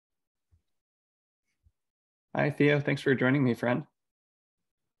Hi, Theo. Thanks for joining me, friend.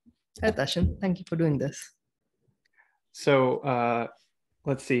 Hi, Tasshin. Thank you for doing this. So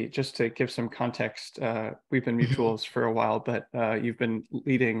let's see, just to give some context, we've been mutuals for a while, but you've been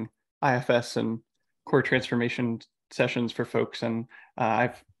leading IFS and core transformation sessions for folks, and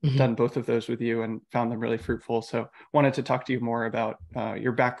I've done both of those with you and found them really fruitful. So wanted to talk to you more about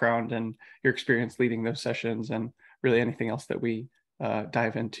your background and your experience leading those sessions and really anything else that we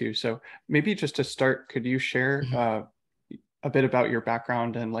dive into. So maybe just to start, could you share a bit about your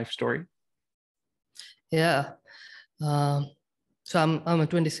background and life story? Yeah. So I'm a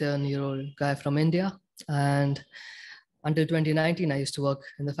 27-year-old guy from India, and until 2019, I used to work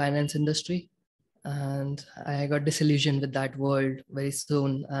in the finance industry, and I got disillusioned with that world very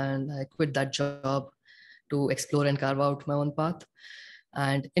soon, and I quit that job to explore and carve out my own path.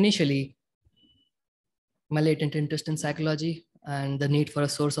 And initially, my latent interest in psychology and the need for a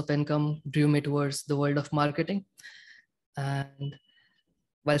source of income drew me towards the world of marketing. And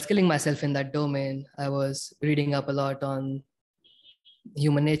while skilling myself in that domain, I was reading up a lot on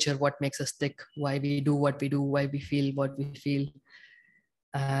human nature, what makes us tick, why we do what we do, why we feel what we feel.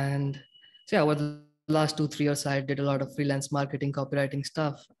 And so, yeah, over the last 2, 3 years, I did a lot of freelance marketing, copywriting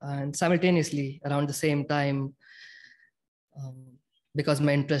stuff. And simultaneously, around the same time, because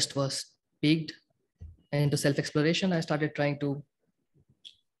my interest was peaked into self exploration, I started trying to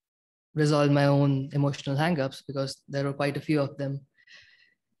resolve my own emotional hangups because there were quite a few of them.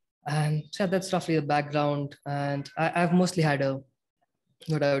 And so that's roughly the background. And I've mostly had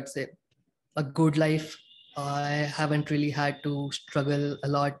what I would say, a good life. I haven't really had to struggle a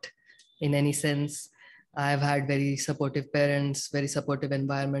lot in any sense. I've had very supportive parents, very supportive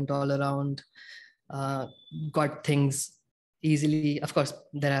environment all around, uh, got things easily. Of course,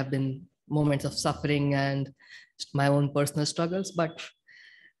 there have been moments of suffering and my own personal struggles, but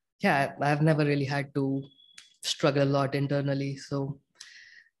yeah, I've never really had to struggle a lot internally. So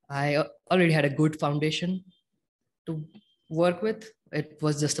I already had a good foundation to work with. It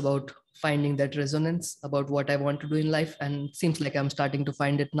was just about finding that resonance about what I want to do in life. And it seems like I'm starting to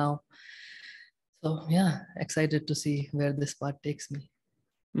find it now. So yeah, excited to see where this path takes me.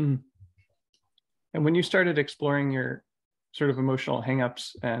 Mm. And when you started exploring your sort of emotional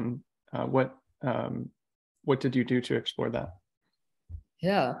hangups, and what did you do to explore that?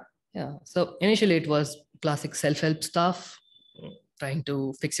 Yeah. So initially it was classic self-help stuff, trying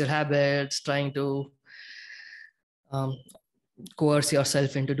to fix your habits, trying to um, coerce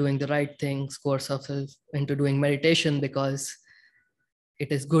yourself into doing the right things, coerce yourself into doing meditation because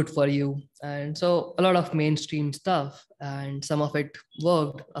it is good for you. And so a lot of mainstream stuff, and some of it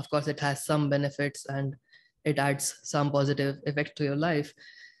worked. Of course, it has some benefits and it adds some positive effect to your life,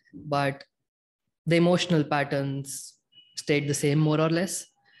 but the emotional patterns stayed the same more or less.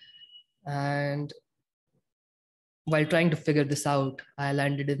 And while trying to figure this out, I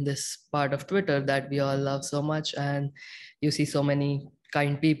landed in this part of Twitter that we all love so much. And you see so many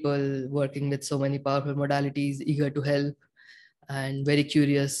kind people working with so many powerful modalities, eager to help and very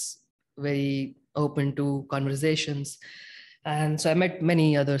curious, very open to conversations. And so I met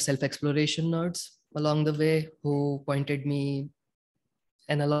many other self exploration nerds along the way who pointed me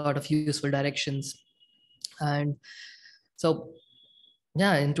in a lot of useful directions. And so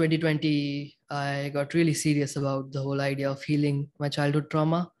yeah, in 2020, I got really serious about the whole idea of healing my childhood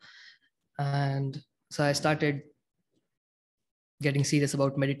trauma. And so I started getting serious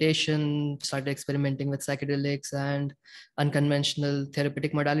about meditation, started experimenting with psychedelics and unconventional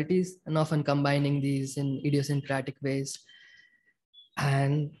therapeutic modalities, and often combining these in idiosyncratic ways.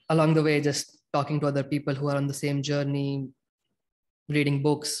 And along the way, just talking to other people who are on the same journey, reading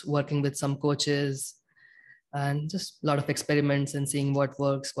books, working with some coaches, and just a lot of experiments and seeing what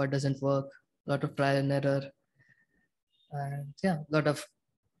works, what doesn't work, a lot of trial and error, and yeah, a lot of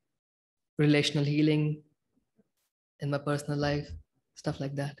relational healing in my personal life, stuff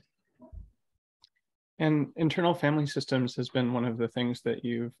like that. And internal family systems has been one of the things that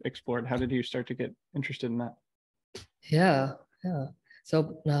you've explored. How did you start to get interested in that? Yeah.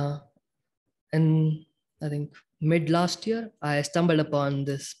 So in I think mid last year, I stumbled upon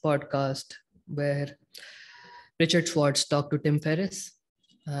this podcast where Richard Schwartz talked to Tim Ferriss,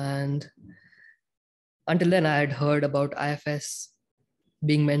 and until then, I had heard about IFS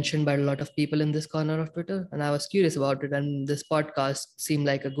being mentioned by a lot of people in this corner of Twitter, and I was curious about it. And this podcast seemed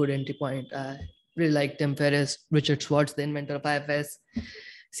like a good entry point. I really liked Tim Ferriss, Richard Schwartz, the inventor of IFS,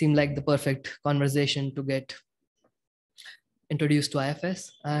 seemed like the perfect conversation to get introduced to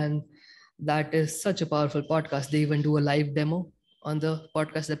IFS. And that is such a powerful podcast. They even do a live demo on the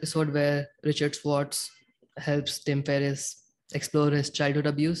podcast episode where Richard Schwartz helps Tim Ferriss explore his childhood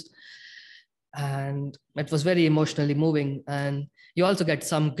abuse. And it was very emotionally moving. And you also get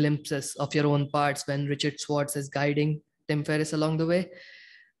some glimpses of your own parts when Richard Schwartz is guiding Tim Ferriss along the way.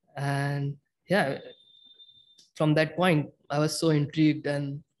 And yeah, from that point, I was so intrigued,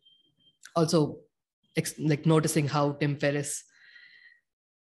 and also like noticing how Tim Ferriss,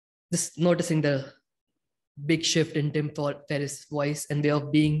 just noticing the big shift in Tim Ferriss' voice and way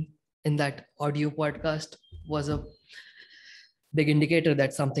of being in that audio podcast was a big indicator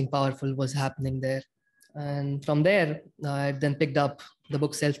that something powerful was happening there. And from there, I then picked up the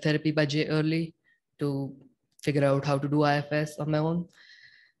book Self Therapy by Jay Early to figure out how to do IFS on my own.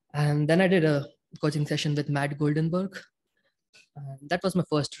 And then I did a coaching session with Matt Goldenberg. And that was my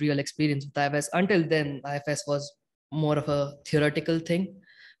first real experience with IFS. Until then, IFS was more of a theoretical thing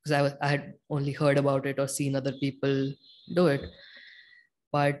because I had only heard about it or seen other people do it.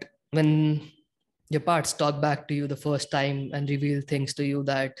 But when your parts talk back to you the first time and reveal things to you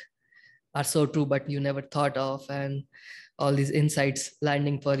that are so true but you never thought of, and all these insights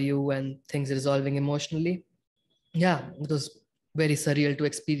landing for you and things resolving emotionally, yeah, it was very surreal to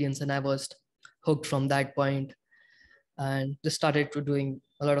experience, and I was hooked from that point and just started to doing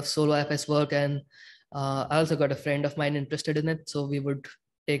a lot of solo IFS work. And I also got a friend of mine interested in it, so we would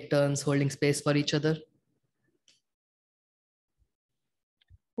take turns holding space for each other.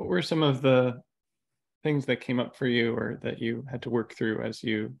 What were some of the things that came up for you or that you had to work through as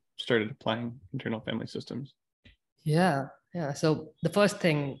you started applying internal family systems? Yeah. So the first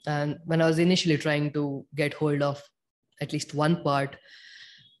thing, and when I was initially trying to get hold of at least one part,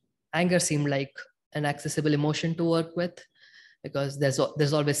 anger seemed like an accessible emotion to work with, because there's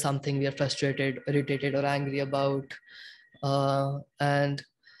always something we are frustrated, irritated, or angry about. And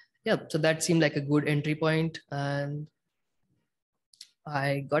yeah, so that seemed like a good entry point. And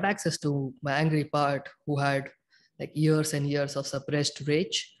I got access to my angry part, who had like years and years of suppressed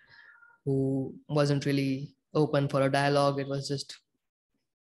rage, who wasn't really open for a dialogue. It was just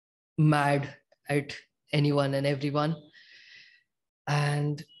mad at anyone and everyone.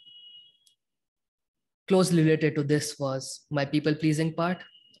 And closely related to this was my people pleasing part,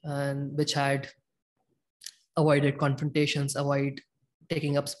 and which had avoided confrontations, avoid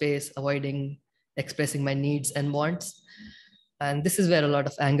taking up space, avoiding expressing my needs and wants. And this is where a lot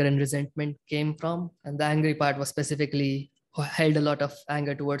of anger and resentment came from. And the angry part was specifically held a lot of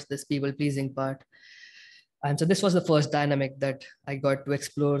anger towards this people pleasing part. And so this was the first dynamic that I got to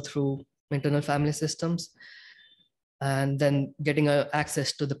explore through internal family systems, and then getting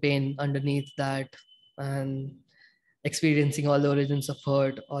access to the pain underneath that, and experiencing all the origins of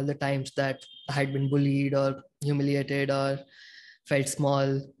hurt, all the times that I had been bullied or humiliated or felt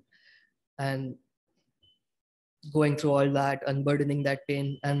small, and going through all that, unburdening that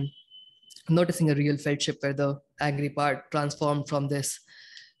pain, and noticing a real felt shift where the angry part transformed from this.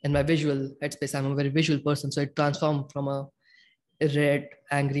 In my visual headspace, I'm a very visual person, so it transformed from a red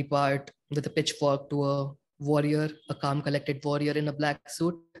angry part with a pitchfork to a warrior, a calm collected warrior in a black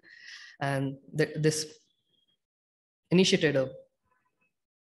suit. And this initiated a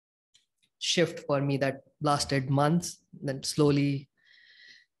shift for me that lasted months, then slowly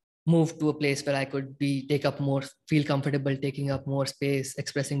moved to a place where I could feel comfortable taking up more space,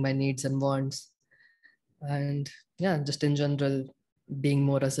 expressing my needs and wants. And yeah, just in general, being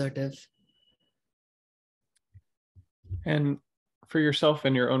more assertive. And for yourself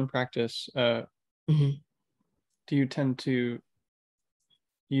and your own practice, Mm-hmm. do you tend to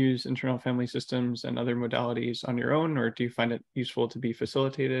use internal family systems and other modalities on your own, or do you find it useful to be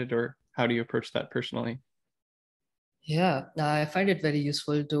facilitated, or how do you approach that personally? Yeah, I find it very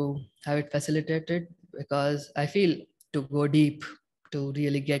useful to have it facilitated, because I feel to go deep, to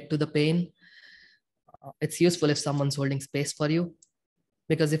really get to the pain, it's useful if someone's holding space for you.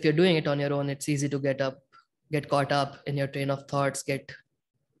 Because if you're doing it on your own, it's easy to get caught up in your train of thoughts, get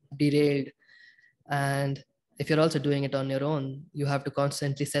derailed. And if you're also doing it on your own, you have to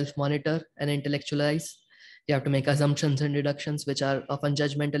constantly self-monitor and intellectualize. You have to make assumptions and deductions, which are often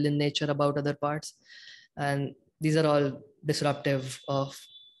judgmental in nature about other parts. And these are all disruptive of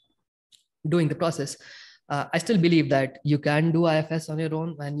doing the process. I still believe that you can do IFS on your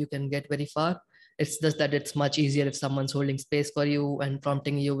own and you can get very far. It's just that it's much easier if someone's holding space for you and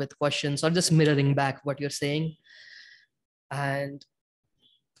prompting you with questions or just mirroring back what you're saying. And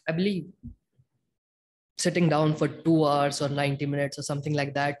I believe sitting down for 2 hours or 90 minutes or something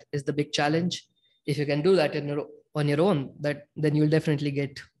like that is the big challenge. If you can do that on your own, then you'll definitely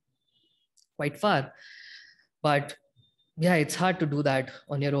get quite far. But yeah, it's hard to do that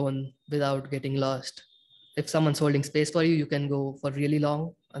on your own without getting lost. If someone's holding space for you, you can go for really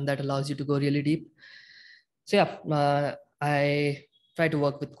long, and that allows you to go really deep. So yeah, I try to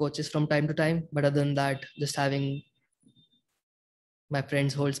work with coaches from time to time. But other than that, just having my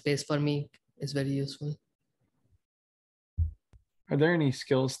friends hold space for me is very useful. Are there any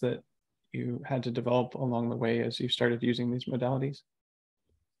skills that you had to develop along the way as you started using these modalities?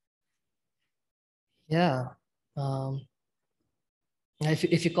 Yeah.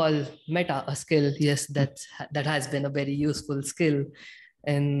 If you call meta a skill, yes, that has been a very useful skill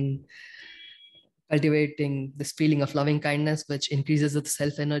in cultivating this feeling of loving kindness, which increases the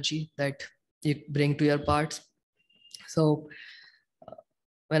self energy that you bring to your parts. So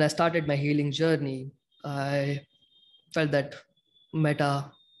when I started my healing journey, I felt that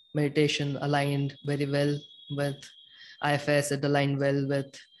meditation aligned very well with IFS. It aligned well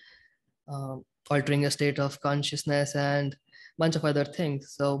with altering a state of consciousness and a bunch of other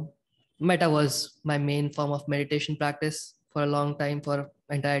things. So meta was my main form of meditation practice for a long time, for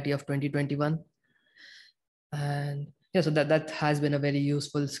entirety of 2021. And yeah, so that has been a very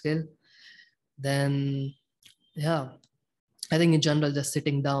useful skill. Then yeah, I think in general, just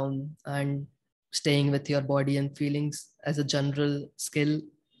sitting down and staying with your body and feelings as a general skill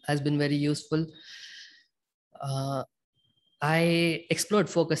has been very useful. I explored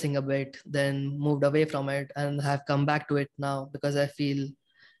focusing a bit, then moved away from it and have come back to it now because I feel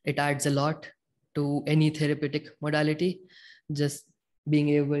it adds a lot to any therapeutic modality. Just being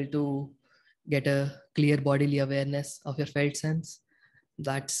able to get a clear bodily awareness of your felt sense,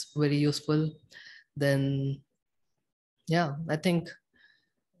 that's very useful. Then, yeah, I think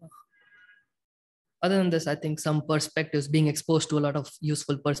other than this, I think some perspectives, being exposed to a lot of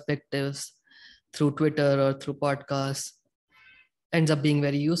useful perspectives through Twitter or through podcasts, ends up being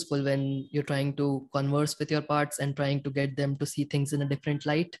very useful when you're trying to converse with your parts and trying to get them to see things in a different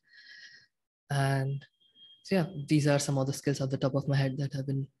light. And so yeah, these are some of the skills off the top of my head that have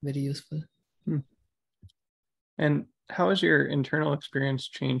been very useful. And how has your internal experience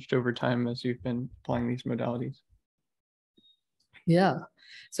changed over time as you've been applying these modalities? Yeah.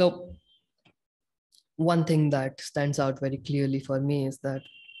 So one thing that stands out very clearly for me is that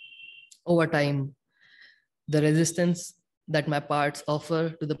over time, the resistance that my parts offer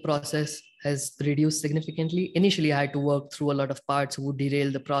to the process has reduced significantly. Initially, I had to work through a lot of parts who would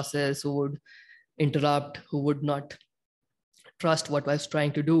derail the process, who would interrupt, who would not trust what I was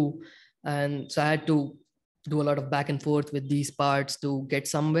trying to do. And so I had to do a lot of back and forth with these parts to get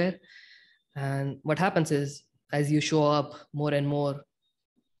somewhere. And what happens is, as you show up more and more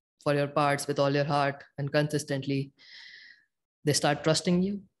for your parts with all your heart and consistently, they start trusting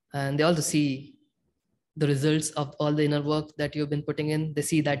you, and they also see the results of all the inner work that you've been putting in. They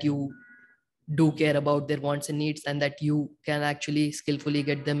see that you do care about their wants and needs and that you can actually skillfully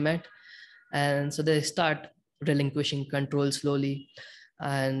get them met. And so they start relinquishing control slowly,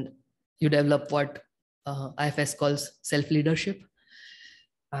 and you develop what IFS calls self-leadership.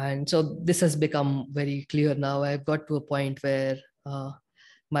 And so this has become very clear now. I've got to a point where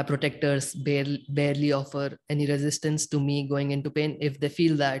my protectors barely offer any resistance to me going into pain. If they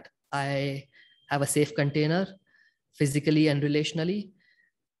feel that I have a safe container physically and relationally,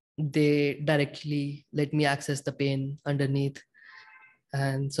 they directly let me access the pain underneath.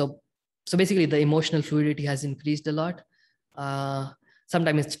 And so basically the emotional fluidity has increased a lot.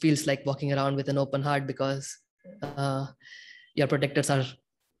 Sometimes it feels like walking around with an open heart because your protectors are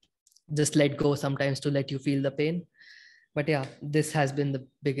just let go sometimes to let you feel the pain. But yeah, this has been the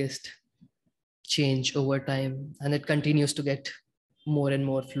biggest change over time, and it continues to get more and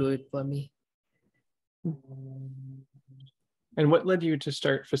more fluid for me. And what led you to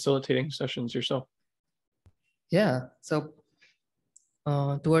start facilitating sessions yourself? Yeah, so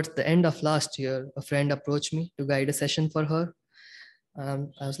towards the end of last year, a friend approached me to guide a session for her. I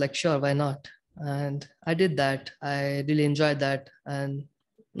was like, sure, why not? And I did that. I really enjoyed that, and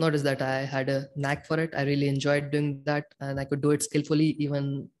noticed that I had a knack for it. I really enjoyed doing that, and I could do it skillfully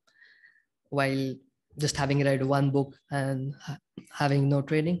even while just having read one book and having no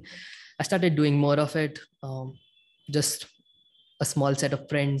training. I started doing more of it. Just a small set of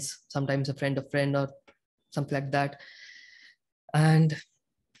friends, sometimes a friend or something like that. And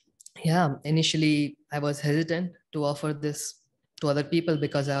yeah, initially I was hesitant to offer this to other people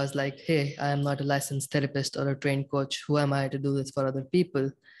because I was like, hey, I am not a licensed therapist or a trained coach. Who am I to do this for other people?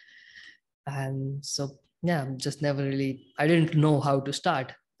 And so, yeah, just never really, I didn't know how to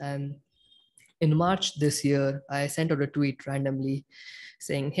start. And in March this year, I sent out a tweet randomly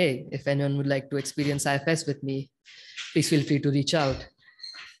saying, hey, if anyone would like to experience IFS with me, please feel free to reach out.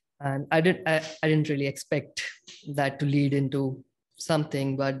 And I didn't really expect that to lead into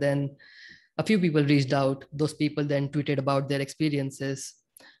something, but then a few people reached out. Those people then tweeted about their experiences,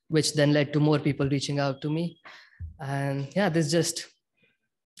 which then led to more people reaching out to me. And yeah, this just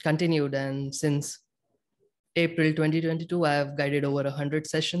continued. And since April 2022, I have guided over 100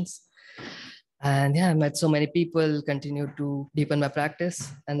 sessions. And yeah, I met so many people, continued to deepen my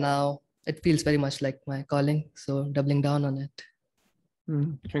practice. And now it feels very much like my calling. So doubling down on it.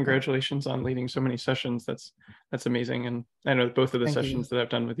 Congratulations on leading so many sessions. That's amazing. And I know both of the sessions that I've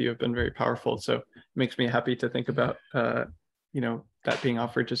done with you have been very powerful. So it makes me happy to think about, that being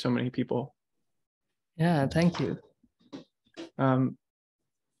offered to so many people. Yeah, thank you. I'm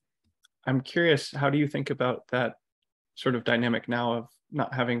curious, how do you think about that sort of dynamic now of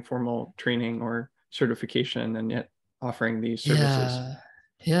not having formal training or certification and yet offering these services?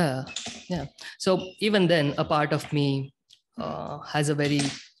 Yeah. So even then, a part of me has a very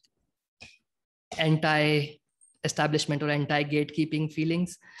anti-establishment or anti-gatekeeping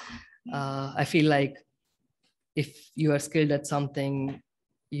feelings. I feel like if you are skilled at something,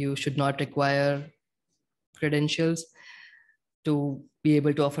 you should not require credentials to be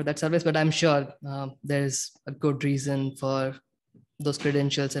able to offer that service. But I'm sure there's a good reason for those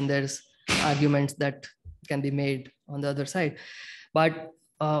credentials, and there's arguments that can be made on the other side. But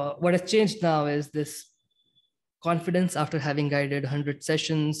what has changed now is this confidence after having guided 100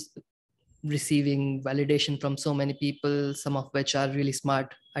 sessions, receiving validation from so many people, some of which are really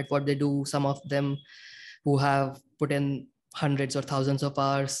smart at what they do, some of them who have put in hundreds or thousands of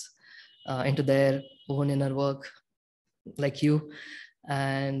hours into their own inner work, like you.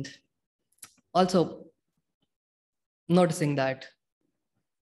 And also noticing that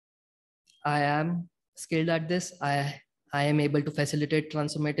I am skilled at this. I am able to facilitate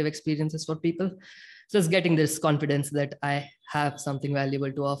transformative experiences for people. Just getting this confidence that I have something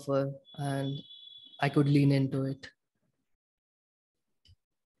valuable to offer and I could lean into it.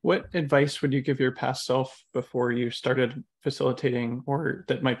 What advice would you give your past self before you started facilitating, or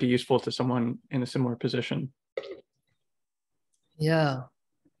that might be useful to someone in a similar position? Yeah,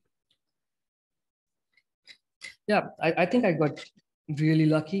 I think I got really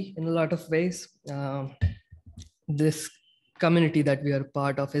lucky in a lot of ways. This community that we are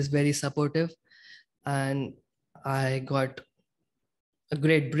part of is very supportive, and I got a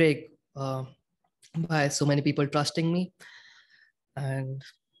great break by so many people trusting me. And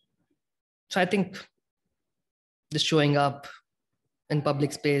so I think just showing up in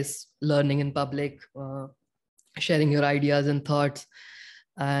public space, learning in public, sharing your ideas and thoughts,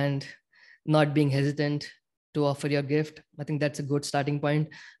 and not being hesitant to offer your gift. I think that's a good starting point.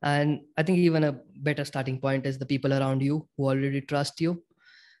 And I think even a better starting point is the people around you who already trust you.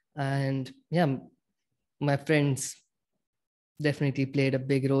 And yeah, my friends definitely played a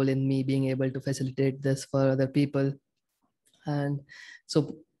big role in me being able to facilitate this for other people. And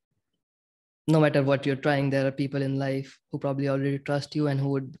so no matter what you're trying, there are people in life who probably already trust you and who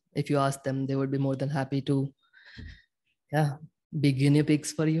would, if you ask them, they would be more than happy to be guinea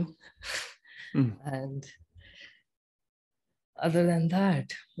pigs for you. And other than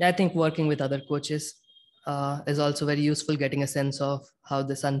that, I think working with other coaches is also very useful, getting a sense of how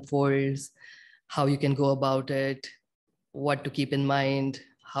this unfolds, how you can go about it, what to keep in mind,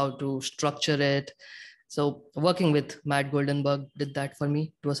 how to structure it. So working with Matt Goldenberg did that for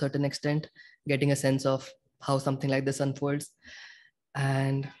me to a certain extent, getting a sense of how something like this unfolds.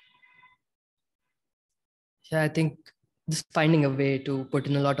 And I think just finding a way to put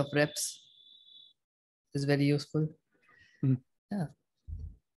in a lot of reps is very useful. Yeah.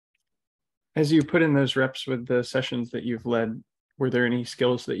 As you put in those reps with the sessions that you've led, were there any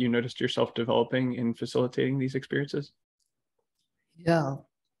skills that you noticed yourself developing in facilitating these experiences? Yeah.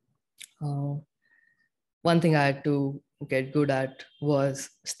 One thing I had to get good at was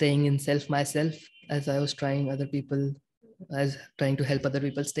staying in self myself, as I was trying to help other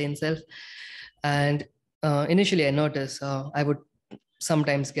people stay in self. And initially I noticed I would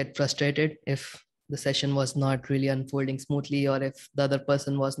sometimes get frustrated if the session was not really unfolding smoothly, or if the other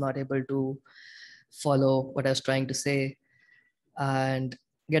person was not able to follow what I was trying to say. And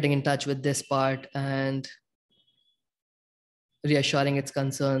getting in touch with this part and reassuring its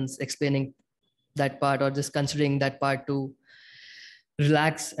concerns, explaining that part, or just considering that part to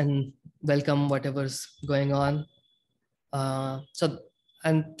relax and welcome whatever's going on.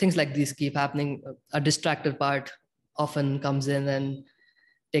 And things like these keep happening. A distracted part often comes in and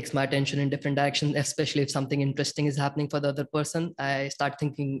takes my attention in different directions, especially if something interesting is happening for the other person. I start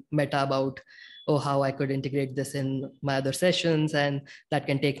thinking meta about, how I could integrate this in my other sessions, and that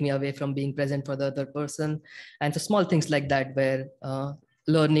can take me away from being present for the other person. And so small things like that, where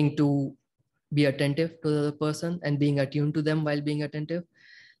learning to be attentive to the other person and being attuned to them while being attentive.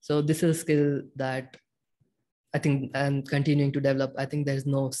 So this is a skill that I think I'm continuing to develop. I think there's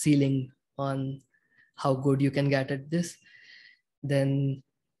no ceiling on how good you can get at this. Then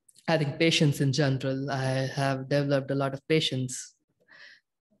I think patience in general, I have developed a lot of patience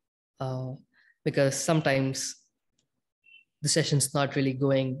uh, because sometimes the session's not really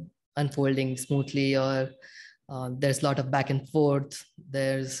unfolding smoothly, or there's a lot of back and forth.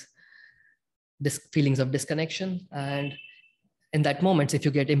 There's this feelings of disconnection. And in that moment, if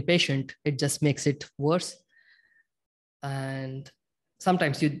you get impatient, it just makes it worse. And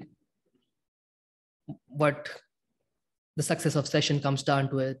sometimes what the success of session comes down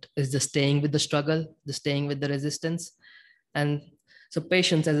to it is just staying with the struggle, just staying with the resistance. And so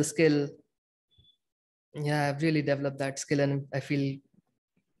patience as a skill, yeah, I've really developed that skill, and I feel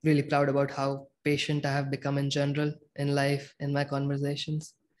really proud about how patient I have become in general in life, in my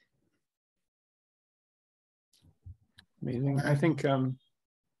conversations. Amazing. I think,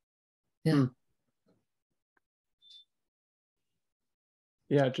 Yeah.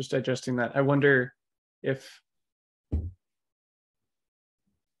 Yeah, just digesting that. I wonder if,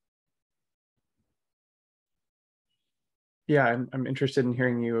 yeah, I'm interested in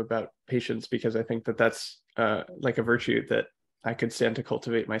hearing you about patience, because I think that that's like a virtue that I could stand to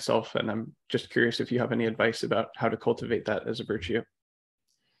cultivate myself. And I'm just curious if you have any advice about how to cultivate that as a virtue.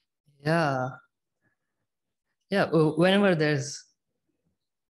 Yeah. Yeah. Whenever there's,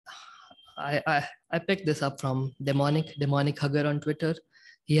 I picked this up from Demonic Hugger on Twitter.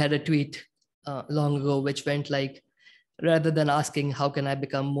 He had a tweet long ago which went like, rather than asking how can I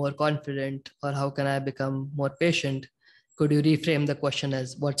become more confident or how can I become more patient, could you reframe the question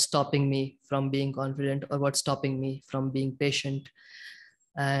as what's stopping me from being confident, or what's stopping me from being patient?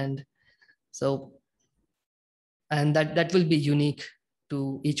 And so, and that will be unique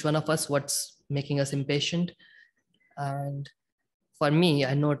to each one of us, what's making us impatient. And for me,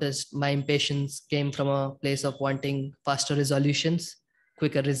 I noticed my impatience came from a place of wanting faster resolutions,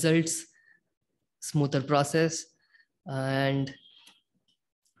 quicker results, smoother process, and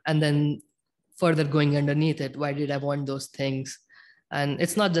then further going underneath it, why did I want those things? And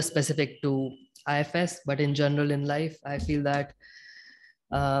it's not just specific to IFS, but in general in life, I feel that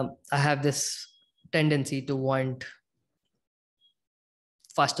I have this tendency to want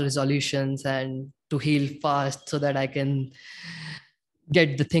faster resolutions and to heal fast so that I can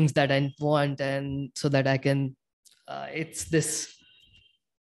get the things that I want, and so that I can, it's this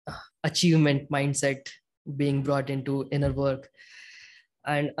achievement mindset being brought into inner work.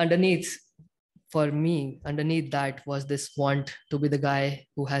 And for me, underneath that was this want to be the guy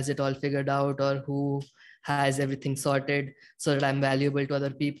who has it all figured out, or who has everything sorted so that I'm valuable to other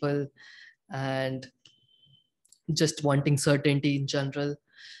people, and just wanting certainty in general.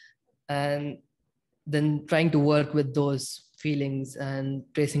 And then trying to work with those feelings and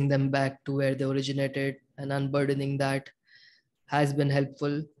tracing them back to where they originated and unburdening that has been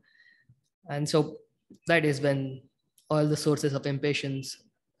helpful. And so that is when all the sources of impatience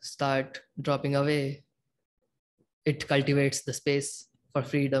start dropping away. It cultivates the space for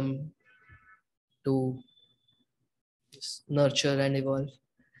freedom to just nurture and evolve.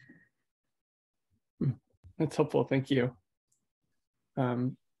 That's helpful. Thank you.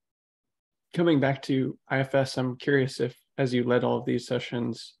 Coming back to IFS, I'm curious if, as you led all of these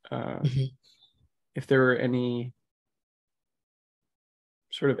sessions, if there were any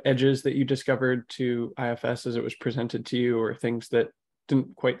sort of edges that you discovered to IFS as it was presented to you, or things that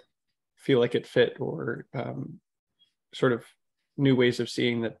didn't quite feel like it fit, or sort of new ways of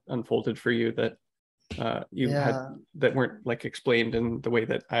seeing that unfolded for you that you had that weren't like explained in the way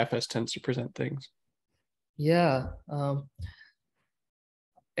that IFS tends to present things. Yeah.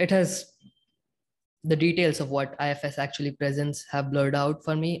 It has, the details of what IFS actually presents have blurred out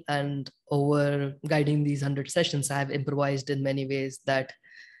for me, and over guiding these 100 sessions, I have improvised in many ways that,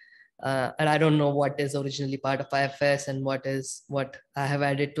 and I don't know what is originally part of IFS and what I have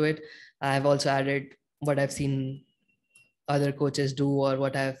added to it. I have also added what I've seen other coaches do, or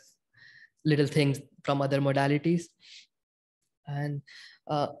what I've little things from other modalities. And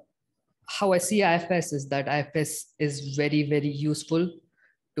how I see IFS is that IFS is very, very useful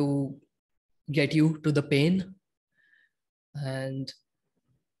to get you to the pain. And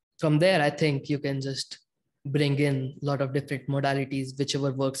from there, I think you can just bring in a lot of different modalities,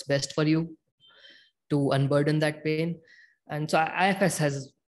 whichever works best for you to unburden that pain. And so IFS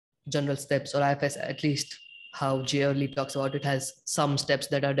has general steps, or IFS, at least how Jay Early talks about it, has some steps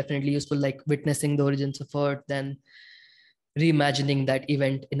that are definitely useful, like witnessing the origins of Earth, then reimagining that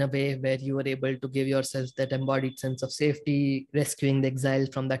event in a way where you were able to give yourself that embodied sense of safety, rescuing the exile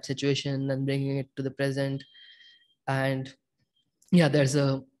from that situation and bringing it to the present. And yeah, there's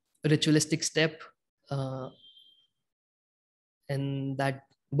a ritualistic step in that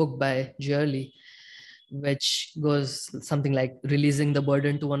book by Jay Early, which goes something like releasing the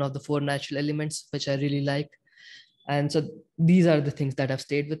burden to one of the four natural elements, which I really like. And so these are the things that have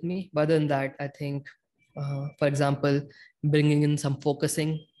stayed with me. But other than that, I think, for example, bringing in some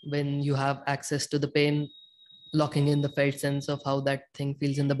focusing when you have access to the pain, locking in the felt sense of how that thing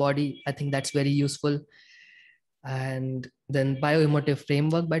feels in the body. I think that's very useful. And then bioemotive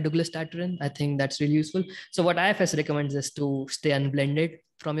framework by Douglas Tatterin, I think that's really useful. So what IFS recommends is to stay unblended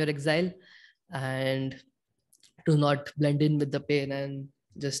from your exile and to not blend in with the pain and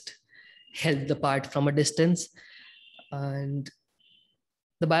just help the part from a distance. And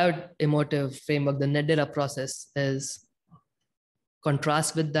the bioemotive framework, the Nedera process, is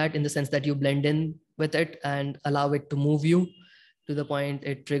contrast with that in the sense that you blend in with it and allow it to move you to the point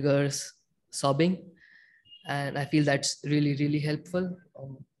it triggers sobbing. And I feel that's really, really helpful.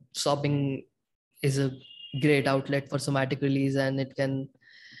 Sobbing is a great outlet for somatic release, and it can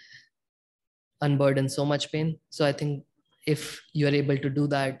unburden so much pain. So I think if you're able to do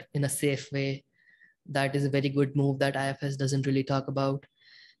that in a safe way, that is a very good move that IFS doesn't really talk about.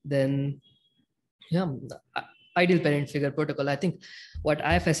 Then, yeah, ideal parent figure protocol. I think what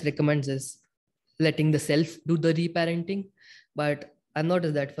IFS recommends is letting the self do the reparenting. But I've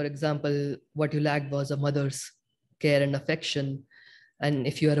noticed that, for example, what you lacked was a mother's care and affection. And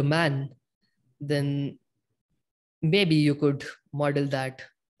if you are a man, then maybe you could model that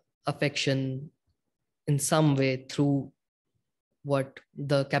affection in some way through what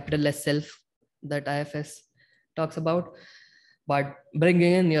the capital S self that IFS talks about. But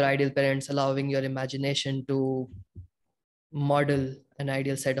bringing in your ideal parents, allowing your imagination to model an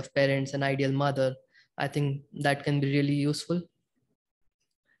ideal set of parents, an ideal mother, I think that can be really useful.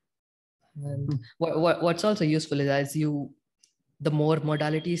 And what's also useful is the more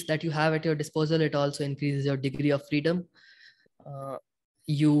modalities that you have at your disposal, it also increases your degree of freedom.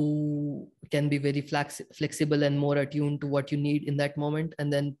 You can be very flexible and more attuned to what you need in that moment,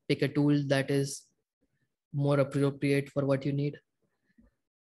 and then pick a tool that is more appropriate for what you need.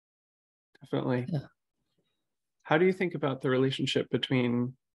 Definitely. Yeah. How do you think about the relationship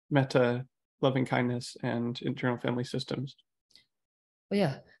between metta, loving kindness, and internal family systems? Well,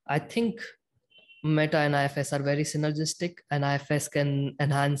 yeah, I think metta and IFS are very synergistic, and IFS can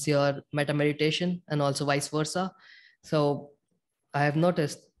enhance your metta meditation and also vice versa. So I have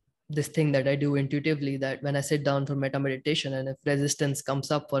noticed this thing that I do intuitively, that when I sit down for metta meditation and if resistance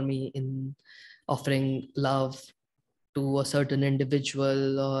comes up for me in offering love to a certain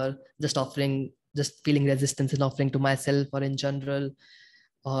individual, or just feeling resistance in offering to myself or in general,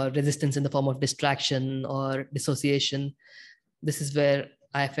 or resistance in the form of distraction or dissociation, this is where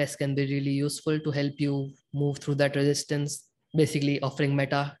IFS can be really useful to help you move through that resistance, basically offering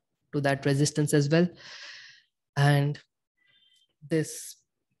metta to that resistance as well. And this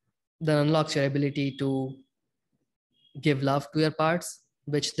then unlocks your ability to give love to your parts,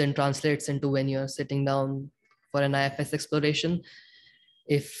 which then translates into when you're sitting down for an IFS exploration.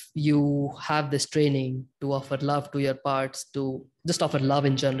 If you have this training to offer love to your parts, to just offer love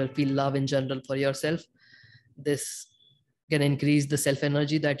in general, feel love in general for yourself, this can increase the self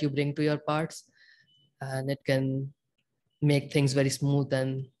energy that you bring to your parts, and it can make things very smooth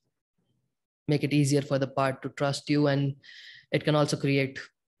and make it easier for the part to trust you. And it can also create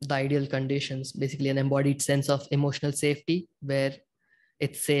the ideal conditions, basically an embodied sense of emotional safety where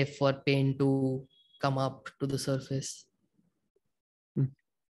it's safe for pain to come up to the surface.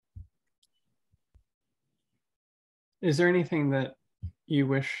 Is there anything that you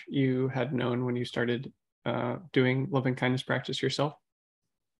wish you had known when you started doing loving kindness practice yourself?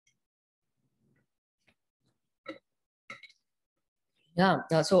 Yeah,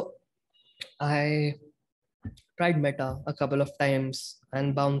 so I tried metta a couple of times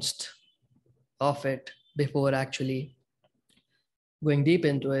and bounced off it before actually going deep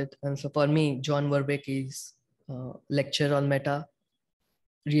into it. And so for me, John Vervaeke's lecture on metta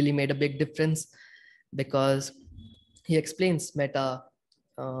really made a big difference, because he explains metta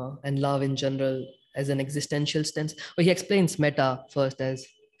and love in general as an existential stance. Well, he explains metta first as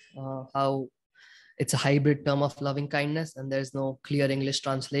how it's a hybrid term of loving kindness, and there's no clear English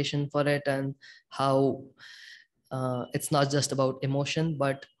translation for it, and how it's not just about emotion,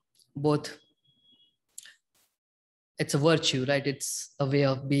 but both. It's a virtue, right? It's a way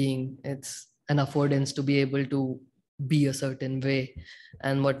of being. It's an affordance to be able to be a certain way.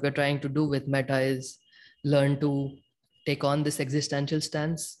 And what we're trying to do with metta is learn to take on this existential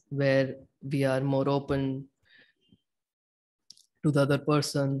stance where we are more open to the other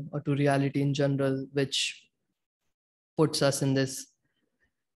person or to reality in general, which puts us in this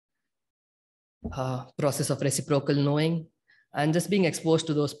process of reciprocal knowing. And just being exposed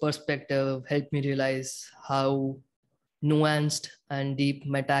to those perspectives helped me realize how nuanced and deep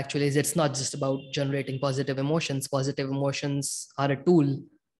meta actually is. It's not just about generating positive emotions. Positive emotions are a tool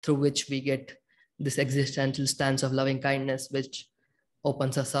through which we get this existential stance of loving kindness, which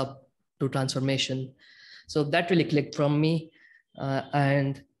opens us up to transformation. So that really clicked from me.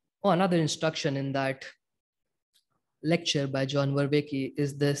 And another instruction in that lecture by John Vervaeke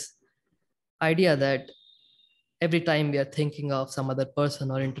is this idea that every time we are thinking of some other person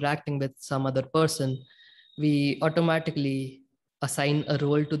or interacting with some other person, we automatically assign a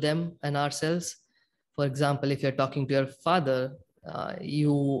role to them and ourselves. For example, if you're talking to your father,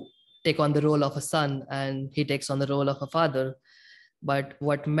 you take on the role of a son and he takes on the role of a father. But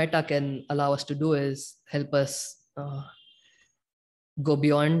what meta can allow us to do is help us go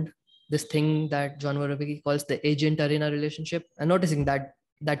beyond this thing that John Vervaeke calls the agent arena relationship, and noticing that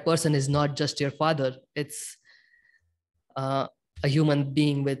that person is not just your father. It's a human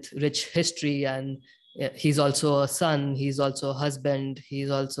being with rich history, and he's also a son, he's also a husband, he's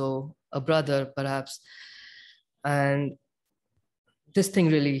also a brother perhaps. And this thing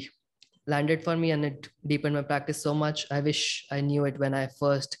really landed for me and it deepened my practice so much. I wish I knew it when I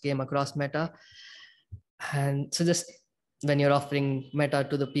first came across meta. And so just when you're offering meta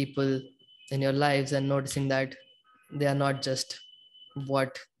to the people in your lives and noticing that they are not just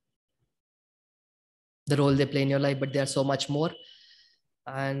what the role they play in your life, but they are so much more.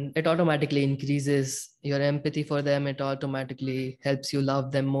 And it automatically increases your empathy for them. It automatically helps you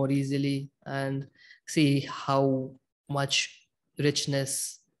love them more easily and see how much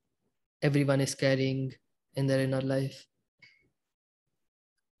richness everyone is carrying in their inner life.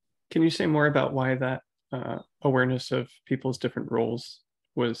 Can you say more about why that awareness of people's different roles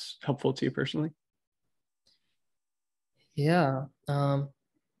was helpful to you personally? Yeah,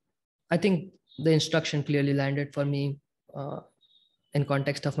 I think the instruction clearly landed for me in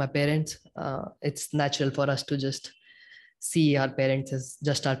context of my parents. It's natural for us to just see our parents as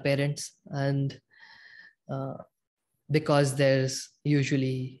just our parents, and because there's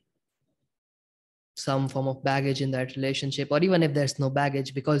usually some form of baggage in that relationship, or even if there's no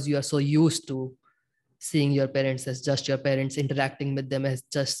baggage, because you are so used to seeing your parents as just your parents, interacting with them as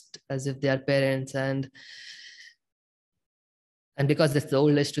just as if they are parents, and because it's the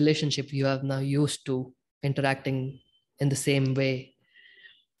oldest relationship, you have now used to interacting in the same way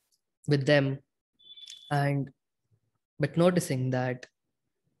with them. And but noticing that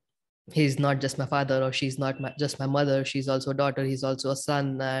he's not just my father, or she's not just my mother, she's also a daughter, he's also a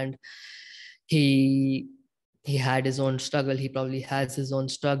son, and he he had his own struggle, he probably has his own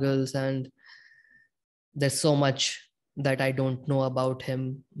struggles, and there's so much that I don't know about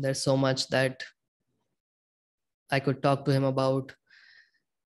him. There's so much that I could talk to him about.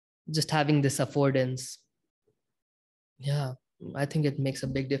 Just having this affordance, yeah, I think it makes a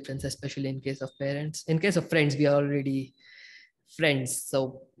big difference, especially in case of parents. In case of friends, we are already friends,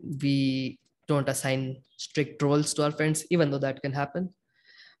 so we don't assign strict roles to our friends, even though that can happen.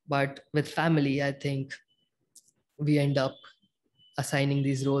 But with family, I think we end up assigning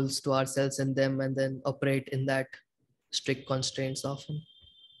these roles to ourselves and them, and then operate in that strict constraints often.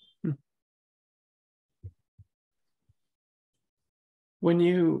 When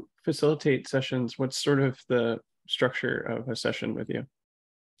you facilitate sessions, what's sort of the structure of a session with you?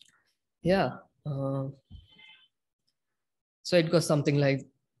 Yeah. So it goes something like,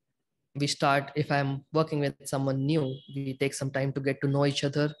 we start, if I'm working with someone new, we take some time to get to know each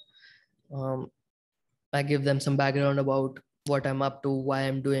other. I give them some background about what I'm up to, why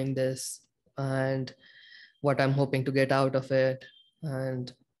I'm doing this, and what I'm hoping to get out of it.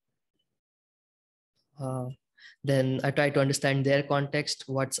 And then I try to understand their context,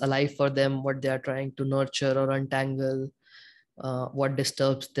 what's alive for them, what they are trying to nurture or untangle, what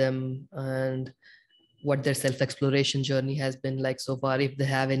disturbs them, and what their self-exploration journey has been like so far, if they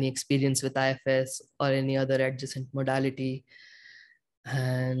have any experience with IFS or any other adjacent modality.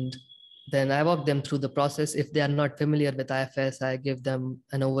 And then I walk them through the process. If they are not familiar with IFS, I give them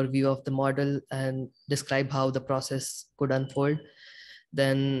an overview of the model and describe how the process could unfold.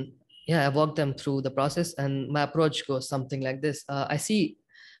 Then, yeah, I walk them through the process, and my approach goes something like this. I see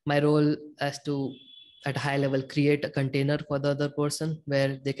my role as to, at a high level, create a container for the other person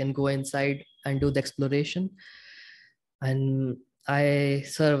where they can go inside and do the exploration. And I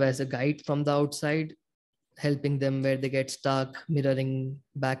serve as a guide from the outside, helping them where they get stuck, mirroring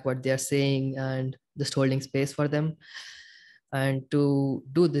back what they are saying, and just holding space for them. And to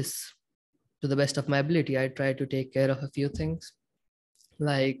do this to the best of my ability, I try to take care of a few things.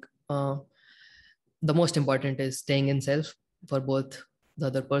 Like the most important is staying in self for both the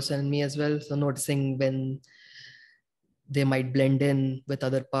other person and me as well. So noticing when they might blend in with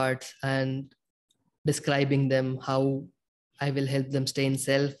other parts, and describing them how I will help them stay in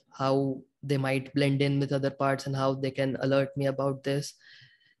self, how they might blend in with other parts, and how they can alert me about this.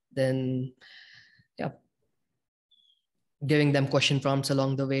 Then, yeah, giving them question prompts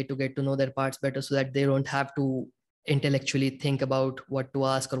along the way to get to know their parts better, so that they don't have to intellectually think about what to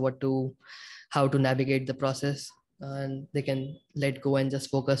ask or how to navigate the process, and they can let go and just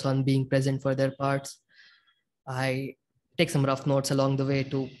focus on being present for their parts. I take some rough notes along the way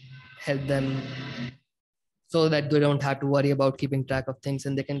to help them, so that they don't have to worry about keeping track of things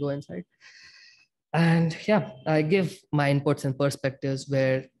and they can go inside. And yeah, I give my inputs and perspectives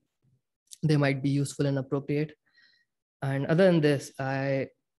where they might be useful and appropriate. And other than this, I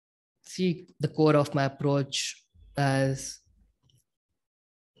see the core of my approach as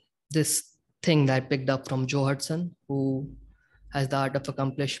this thing that I picked up from Joe Hudson, who has the Art of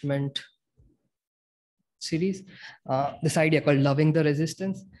Accomplishment series. This idea called loving the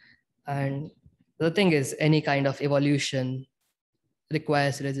resistance. And the thing is, any kind of evolution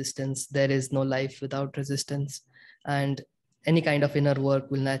requires resistance. There is no life without resistance. And any kind of inner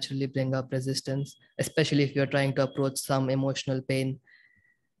work will naturally bring up resistance, especially if you're trying to approach some emotional pain.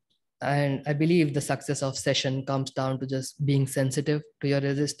 And I believe the success of session comes down to just being sensitive to your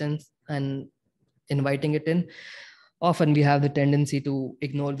resistance and inviting it in. Often we have the tendency to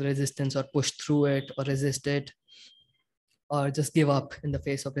ignore the resistance or push through it or resist it or just give up in the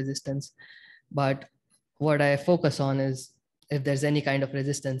face of resistance. But what I focus on is, if there's any kind of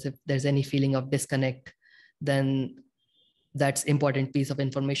resistance, if there's any feeling of disconnect, then that's important piece of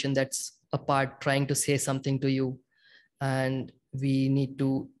information that's a part trying to say something to you. And we need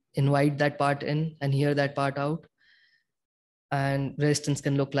to invite that part in and hear that part out. And resistance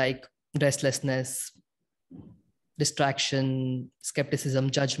can look like restlessness, distraction, skepticism,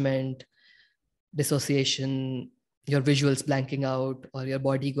 judgment, dissociation, your visuals blanking out, or your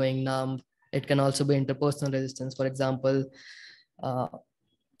body going numb. It can also be interpersonal resistance. For example,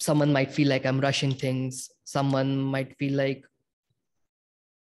 someone might feel like I'm rushing things. Someone might feel like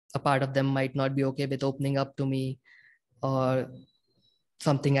a part of them might not be okay with opening up to me, or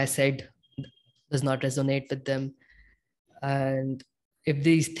something I said does not resonate with them. And if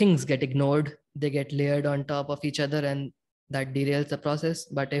these things get ignored, they get layered on top of each other, and that derails the process.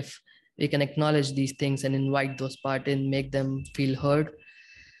 But if we can acknowledge these things and invite those parts in, make them feel heard,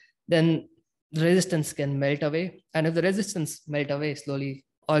 then the resistance can melt away. And if the resistance melt away slowly,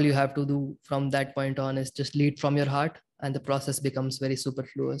 all you have to do from that point on is just lead from your heart, and the process becomes very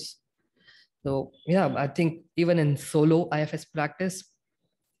superfluous. So yeah, I think even in solo IFS practice,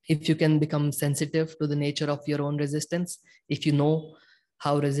 if you can become sensitive to the nature of your own resistance, if you know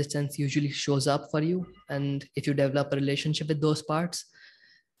how resistance usually shows up for you, and if you develop a relationship with those parts,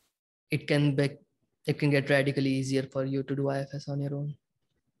 it can get radically easier for you to do IFS on your own.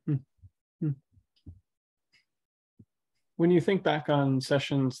 When you think back on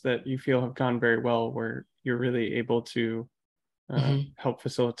sessions that you feel have gone very well, where you're really able to help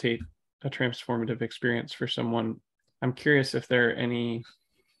facilitate a transformative experience for someone, I'm curious if there are any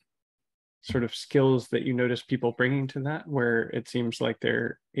sort of skills that you notice people bringing to that, where it seems like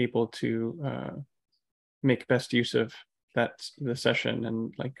they're able to make best use of the session,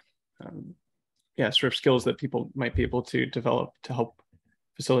 and like sort of skills that people might be able to develop to help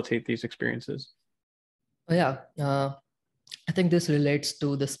facilitate these experiences. I think this relates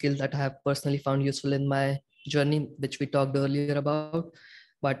to the skill that I have personally found useful in my journey, which we talked earlier about.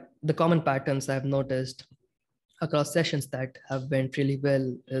 But the common patterns I've noticed across sessions that have went really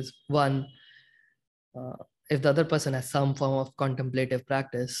well is, one, if the other person has some form of contemplative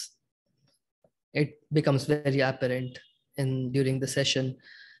practice, it becomes very apparent during the session,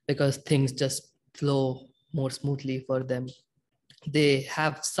 because things just flow more smoothly for them. They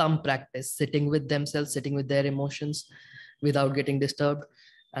have some practice sitting with themselves, sitting with their emotions without getting disturbed.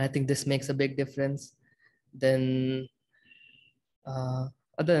 And I think this makes a big difference. Then other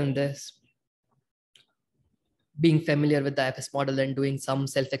than this, being familiar with the IFS model and doing some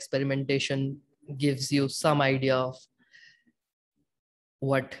self-experimentation gives you some idea of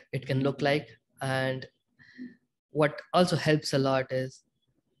what it can look like. And what also helps a lot is,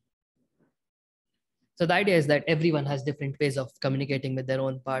 so the idea is that everyone has different ways of communicating with their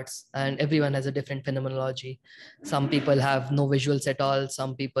own parts, and everyone has a different phenomenology. Some people have no visuals at all.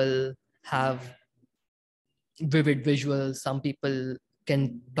 Some people have vivid visuals. Some people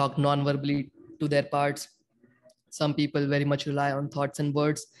can talk non-verbally to their parts. Some people very much rely on thoughts and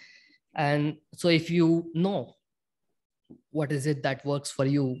words. And so if you know what is it that works for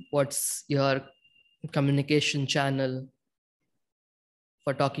you, what's your communication channel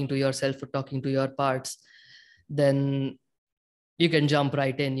for talking to yourself, for talking to your parts, then you can jump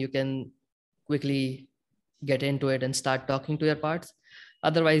right in. You can quickly get into it and start talking to your parts.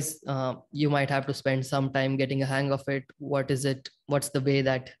 Otherwise, you might have to spend some time getting a hang of it. What is it? What's the way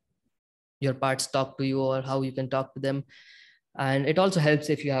that your parts talk to you, or how you can talk to them? And it also helps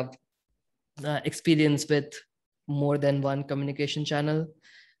if you have experience with more than one communication channel.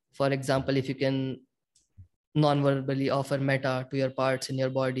 For example, if you can non-verbally offer meta to your parts in your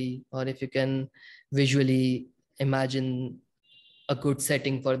body, or if you can visually imagine a good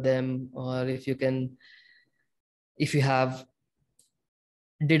setting for them, or if you can, if you have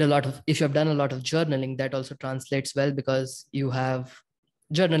if you have done a lot of journaling, that also translates well, because you have,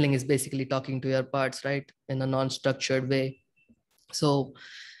 journaling is basically talking to your parts, right, in a non-structured way. So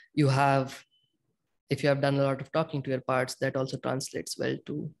you have, if you have done a lot of talking to your parts, that also translates well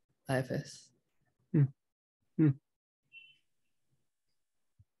to IFS. Hmm. Hmm.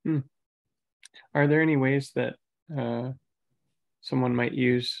 Hmm. Are there any ways that someone might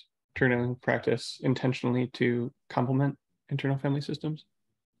use journaling practice intentionally to complement internal family systems?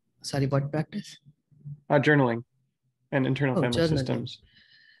 Sorry, what practice? Journaling and internal family Journaling. systems.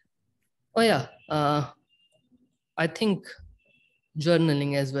 Oh yeah, I think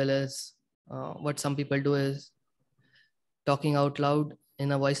journaling, as well as what some people do, is talking out loud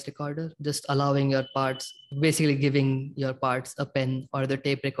in a voice recorder, just allowing your parts, basically giving your parts a pen or the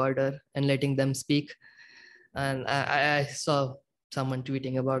tape recorder and letting them speak. And I saw someone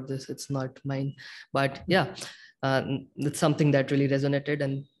tweeting about this. It's not mine, but yeah, it's something that really resonated,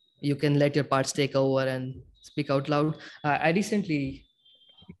 and you can let your parts take over and speak out loud. I recently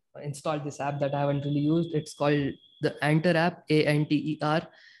installed this app that I haven't really used. It's called the Anter app, ANTER,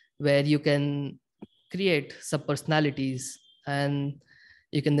 where you can create subpersonalities, and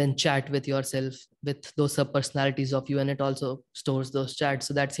you can then chat with yourself with those subpersonalities of you, and it also stores those chats.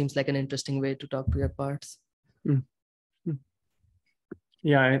 So that seems like an interesting way to talk to your parts. Mm-hmm.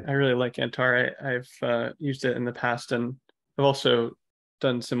 Yeah, I really like Antar. I've used it in the past, and I've also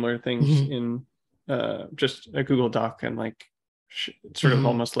done similar things in just a Google Doc, and like sort of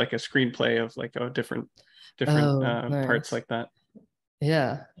almost like a screenplay of like different Nice. parts like that.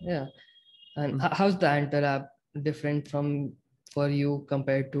 Yeah. And how's the Anter app different for you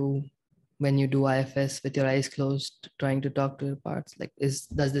compared to when you do IFS with your eyes closed, trying to talk to your parts? Like,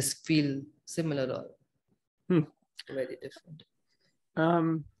 does this feel similar or very different?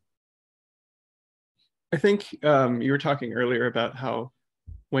 I think you were talking earlier about how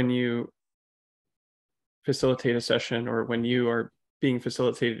when you facilitate a session, or when you are being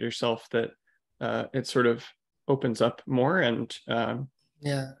facilitated yourself, that it sort of opens up more. And I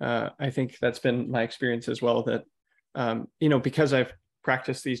think that's been my experience as well, that because I've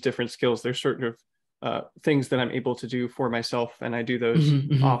practiced these different skills, there's sort of things that I'm able to do for myself, and I do those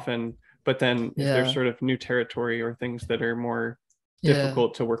often. But then if there's sort of new territory or things that are more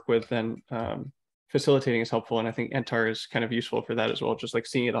difficult to work with, then facilitating is helpful. And I think Antar is kind of useful for that as well, just like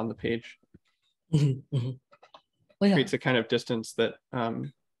seeing it on the page. Creates a kind of distance that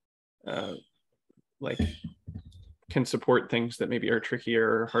like can support things that maybe are trickier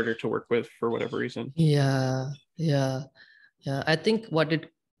or harder to work with for whatever reason. Yeah. I think what it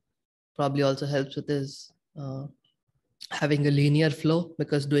probably also helps with is having a linear flow,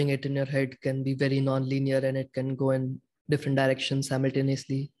 because doing it in your head can be very non-linear, and it can go in different directions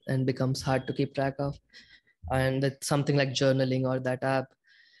simultaneously and becomes hard to keep track of. And it's something like journaling or that app,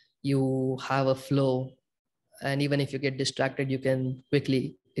 you have a flow, and even if you get distracted, you can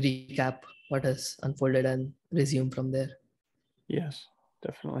quickly recap what has unfolded and resume from there. Yes,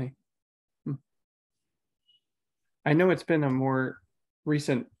 definitely. I know it's been a more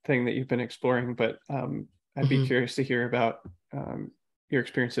recent thing that you've been exploring, but I'd be curious to hear about your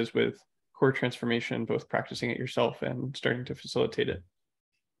experiences with core transformation, both practicing it yourself and starting to facilitate it.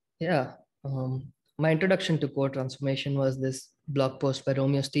 Yeah. My introduction to core transformation was this blog post by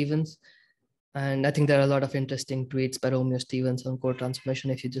Romeo Stevens. And I think there are a lot of interesting tweets by Romeo Stevens on core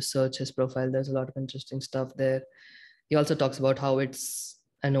transformation. If you just search his profile, there's a lot of interesting stuff there. He also talks about how it's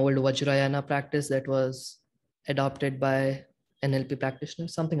an old Vajrayana practice that was adopted by NLP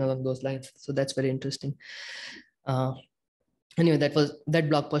practitioners, something along those lines. So that's very interesting. Anyway, that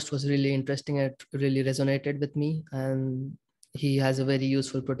blog post was really interesting. It really resonated with me, and he has a very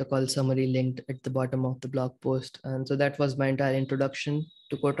useful protocol summary linked at the bottom of the blog post. And so that was my entire introduction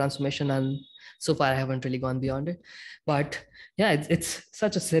to core transformation, and so far I haven't really gone beyond it. But yeah, it's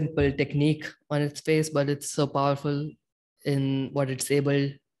such a simple technique on its face, but it's so powerful in what it's able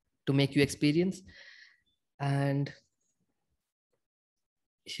to make you experience. And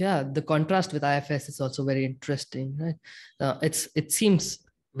yeah, the contrast with IFS is also very interesting, right? It seems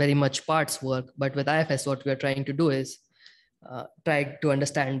very much parts work, but with IFS, what we are trying to do is try to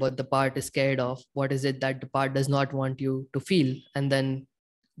understand what the part is scared of, what is it that the part does not want you to feel, and then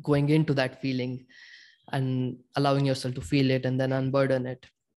going into that feeling and allowing yourself to feel it and then unburden it.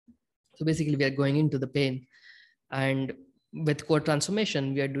 So basically we are going into the pain, and with core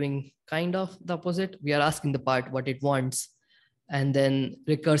transformation we are doing kind of the opposite. We are asking the part what it wants and then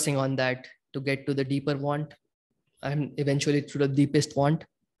recursing on that to get to the deeper want, and eventually to the deepest want,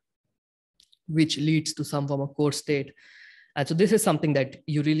 which leads to some form of core state. And so this is something that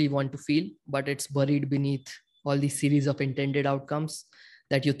you really want to feel, but it's buried beneath all these series of intended outcomes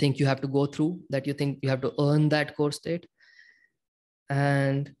that you think you have to go through, that you think you have to earn that core state.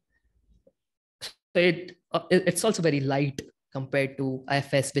 And it's also very light compared to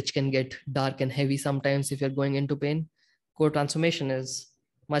IFS, which can get dark and heavy sometimes if you're going into pain. Core transformation is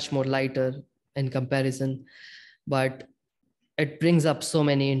much more lighter in comparison, but it brings up so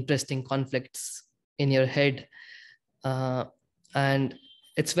many interesting conflicts in your head. And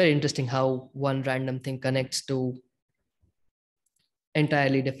it's very interesting how one random thing connects to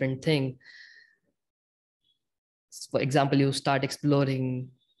entirely different thing. For example, you start exploring,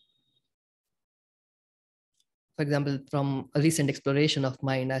 for example, from a recent exploration of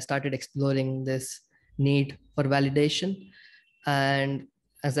mine, I started exploring this need for validation. And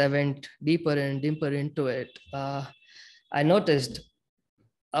as I went deeper and deeper into it, I noticed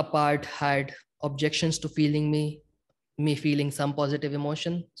a part had objections to feeling me feeling some positive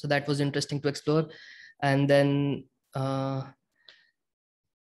emotion. So that was interesting to explore. And then I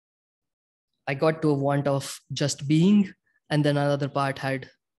got to a want of just being, and then another part had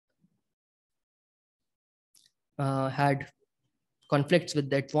conflicts with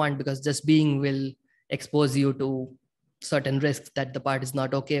that want, because just being will expose you to certain risks that the part is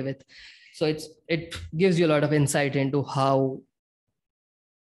not okay with. So it gives you a lot of insight into how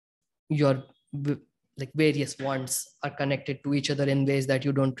your like various wants are connected to each other in ways that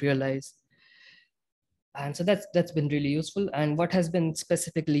you don't realize. And so that's been really useful. And what has been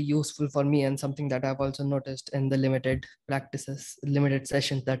specifically useful for me, and something that I've also noticed in the limited practices, limited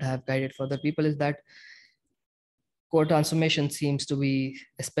sessions that I have guided for other people, is that core transformation seems to be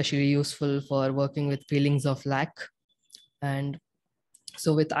especially useful for working with feelings of lack. And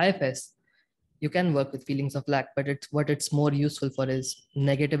so with IFS, you can work with feelings of lack, but what it's more useful for is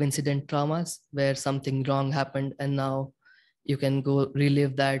negative incident traumas, where something wrong happened and now you can go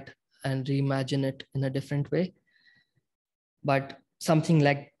relive that and reimagine it in a different way. But something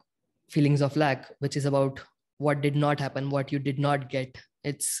like feelings of lack, which is about what did not happen, what you did not get,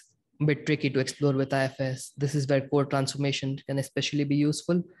 it's a bit tricky to explore with IFS. This is where core transformation can especially be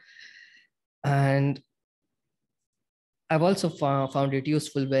useful. And I've also found it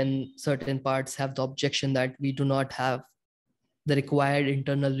useful when certain parts have the objection that we do not have the required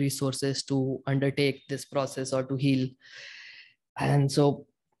internal resources to undertake this process or to heal. And so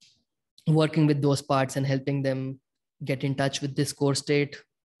working with those parts and helping them get in touch with this core state,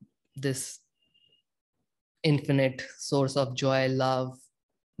 this infinite source of joy, love,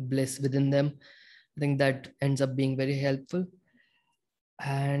 bliss within them, I think that ends up being very helpful.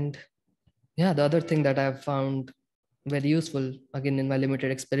 And yeah, the other thing that I've found very useful, again, in my limited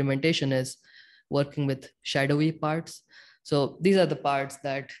experimentation, is working with shadowy parts. So these are the parts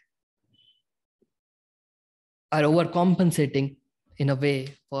that are overcompensating in a way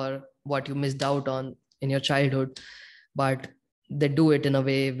for what you missed out on in your childhood, but they do it in a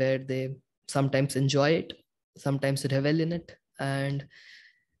way where they sometimes enjoy it, sometimes revel in it. And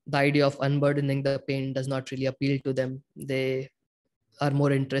the idea of unburdening the pain does not really appeal to them. They are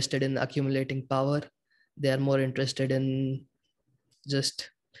more interested in accumulating power. They are more interested in just,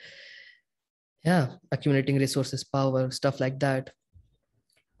 yeah, accumulating resources, power, stuff like that.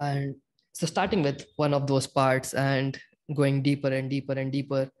 And so starting with one of those parts and going deeper and deeper and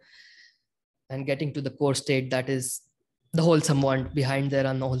deeper and getting to the core state, that is the wholesome want behind their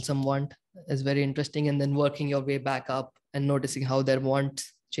unwholesome want, is very interesting. And then working your way back up and noticing how their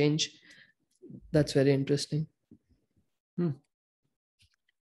wants change. That's very interesting.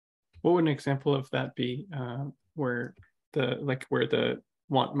 What would an example of that be, where the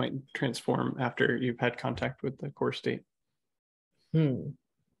want might transform after you've had contact with the core state?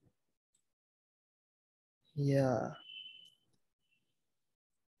 Yeah.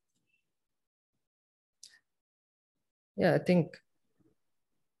 Yeah, I think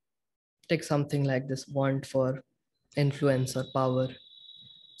take something like this want for influence or power.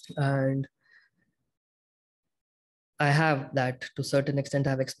 And I have that to a certain extent.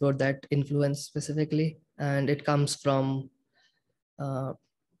 I've explored that influence specifically, and it comes from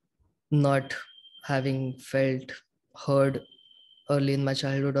not having felt heard early in my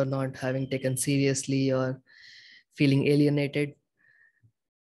childhood, or not having taken seriously, or feeling alienated.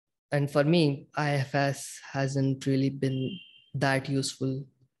 And for me, IFS hasn't really been that useful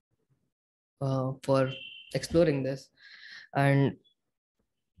for exploring this. And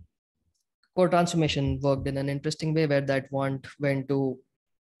core transformation worked in an interesting way, where that want went to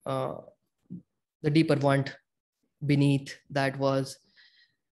uh, the deeper want beneath that was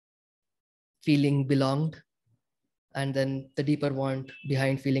feeling belonged. And then the deeper want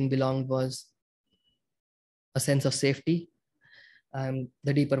behind feeling belonged was a sense of safety. And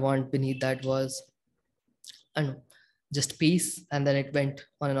the deeper want beneath that was, I don't know, just peace. And then it went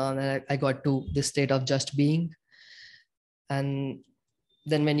on and on. And I got to this state of just being. And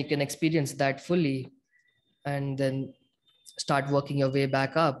then when you can experience that fully and then start working your way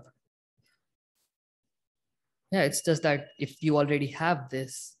back up, yeah, it's just that if you already have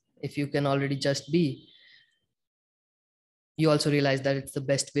this, if you can already just be, you also realize that it's the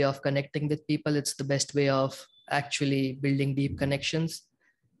best way of connecting with people. It's the best way of actually building deep connections,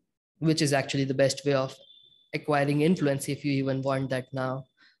 which is actually the best way of acquiring influence if you even want that now.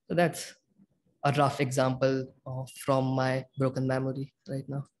 So that's a rough example from my broken memory right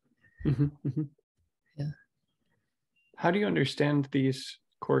now. Yeah. How do you understand these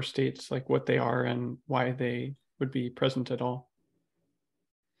core states, like what they are and why they would be present at all?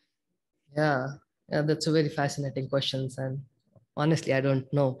 Yeah, that's a very fascinating question. And honestly, I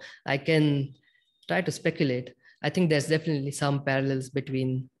don't know. I can try to speculate. I think there's definitely some parallels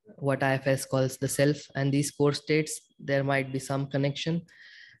between what IFS calls the self and these core states. There might be some connection.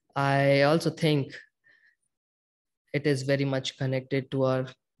 I also think it is very much connected to our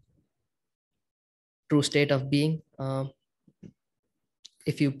true state of being.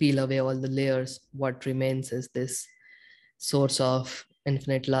 If you peel away all the layers, what remains is this source of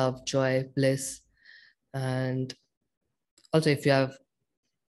infinite love, joy, bliss. And also, if you have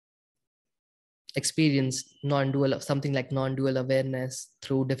experienced non-dual, something like non-dual awareness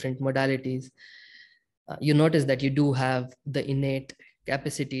through different modalities, you notice that you do have the innate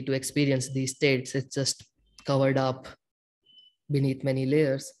capacity to experience these states. It's just covered up beneath many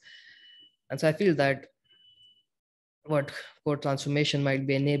layers. And so I feel that what core transformation might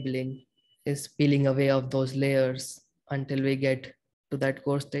be enabling is peeling away of those layers until we get to that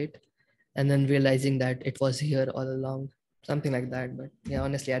core state, and then realizing that it was here all along, something like that. But yeah,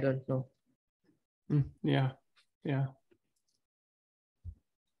 honestly, I don't know. Yeah.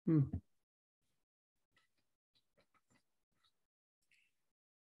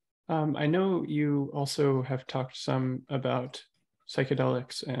 I know you also have talked some about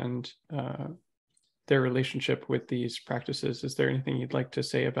psychedelics and their relationship with these practices. Is there anything you'd like to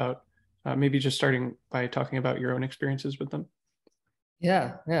say about maybe just starting by talking about your own experiences with them?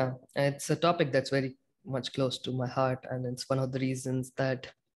 Yeah, it's a topic that's very much close to my heart, and it's one of the reasons that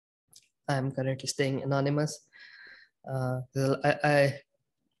I'm currently staying anonymous. I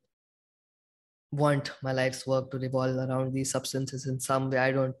want my life's work to revolve around these substances in some way.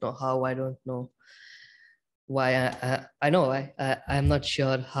 I don't know how, I don't know why. I know I'm not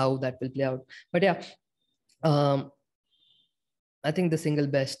sure how that will play out. But yeah, I think the single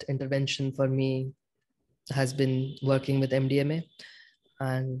best intervention for me has been working with MDMA.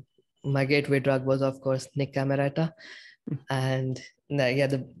 And my gateway drug was, of course, Nick Camerata. And yeah,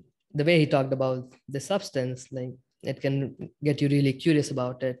 the way he talked about the substance, like it can get you really curious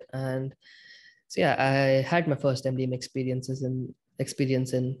about it. And so yeah, I had my first MDMA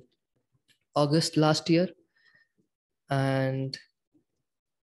experience in August last year. And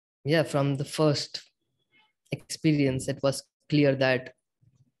yeah, from the first experience, it was clear that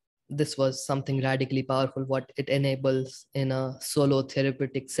this was something radically powerful. What it enables in a solo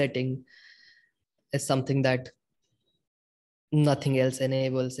therapeutic setting is something that nothing else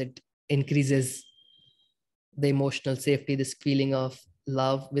enables. It increases the emotional safety, this feeling of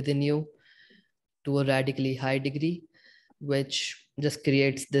love within you to a radically high degree, which just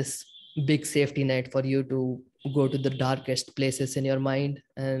creates this big safety net for you to go to the darkest places in your mind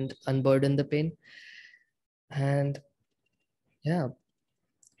and unburden the pain. And yeah,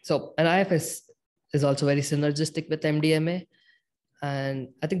 so an IFS is also very synergistic with MDMA. And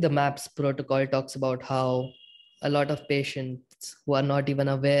I think the MAPS protocol talks about how a lot of patients who are not even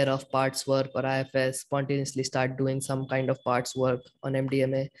aware of parts work or IFS spontaneously start doing some kind of parts work on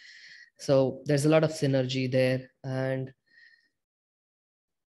MDMA. So there's a lot of synergy there. And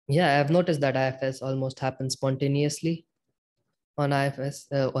yeah, I've noticed that IFS almost happens spontaneously on on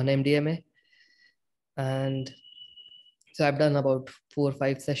MDMA. And so I've done about 4 or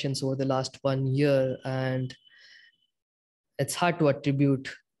 5 sessions over the last 1 year, and it's hard to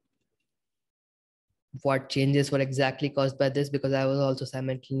attribute what changes were exactly caused by this, because I was also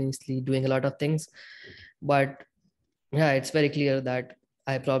simultaneously doing a lot of things. But yeah, it's very clear that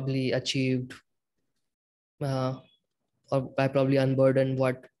I probably achieved or I probably unburdened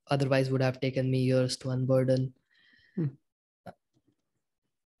what otherwise would have taken me years to unburden. Hmm.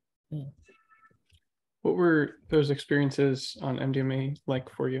 Yeah. What were those experiences on MDMA like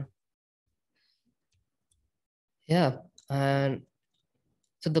for you? Yeah. And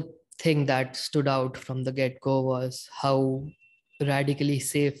so the thing that stood out from the get-go was how radically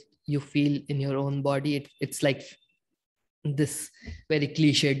safe you feel in your own body. It's like this very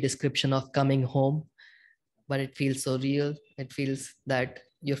cliched description of coming home, but it feels so real. It feels that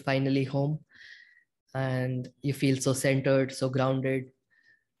you're finally home and you feel so centered, so grounded.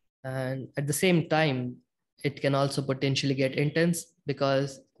 And at the same time, it can also potentially get intense,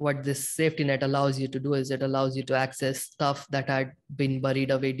 because what this safety net allows you to do is it allows you to access stuff that had been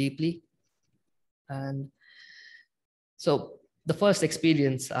buried away deeply. And so the first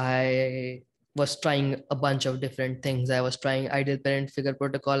experience, I was trying a bunch of different things. I was trying ideal parent figure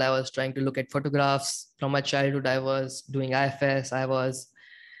protocol. I was trying to look at photographs from my childhood. I was doing IFS. I was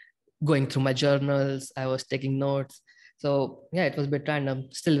going through my journals. I was taking notes. So yeah, it was a bit random,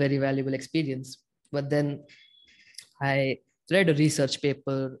 still very valuable experience. But then I read a research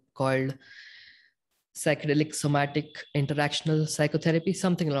paper called psychedelic somatic interactional psychotherapy,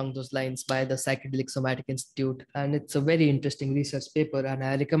 something along those lines, by the Psychedelic Somatic Institute. And it's a very interesting research paper, and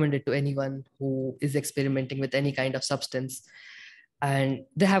I recommend it to anyone who is experimenting with any kind of substance. And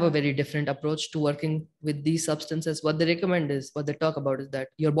they have a very different approach to working with these substances. What they recommend is, what they talk about is that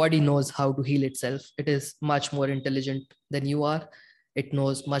your body knows how to heal itself. It is much more intelligent than you are. It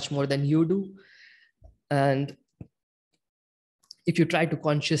knows much more than you do. And if you try to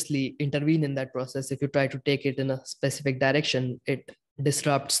consciously intervene in that process, if you try to take it in a specific direction, it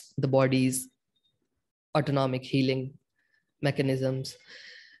disrupts the body's autonomic healing mechanisms.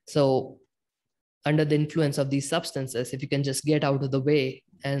 So, under the influence of these substances, if you can just get out of the way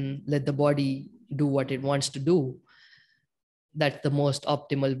and let the body do what it wants to do, that's the most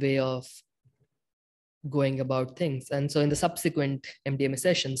optimal way of going about things. And so, in the subsequent MDMA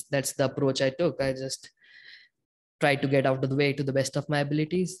sessions, that's the approach I took. I just try to get out of the way to the best of my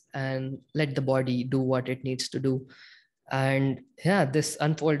abilities and let the body do what it needs to do. And yeah, this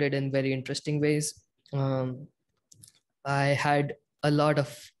unfolded in very interesting ways. I had a lot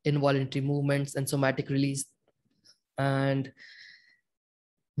of involuntary movements and somatic release, and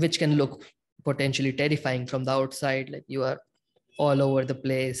which can look potentially terrifying from the outside, like you are all over the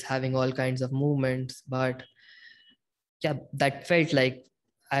place having all kinds of movements. But yeah, that felt like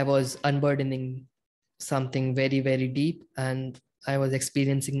I was unburdening something very, very deep, and I was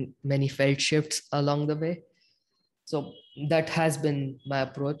experiencing many felt shifts along the way. So that has been my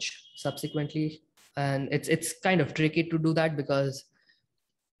approach subsequently. And it's kind of tricky to do that, because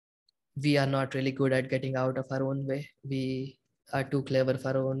we are not really good at getting out of our own way. We are too clever for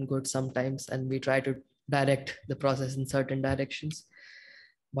our own good sometimes, and we try to direct the process in certain directions.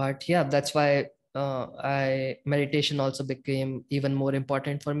 But yeah, that's why I meditation also became even more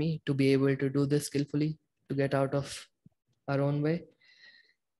important for me, to be able to do this skillfully, to get out of our own way.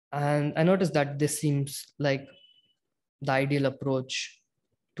 And I noticed that this seems like the ideal approach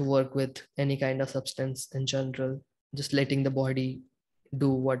to work with any kind of substance in general, just letting the body do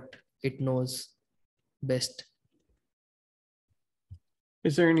what it knows best.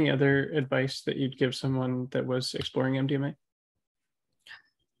 Is there any other advice that you'd give someone that was exploring MDMA?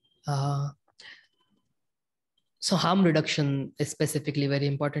 So harm reduction is specifically very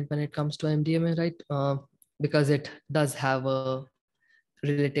important when it comes to MDMA, right? Because it does have a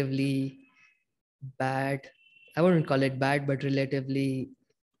relatively bad, I wouldn't call it bad, but relatively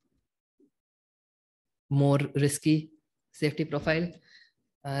more risky safety profile.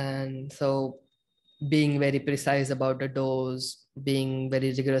 And so being very precise about the dose, being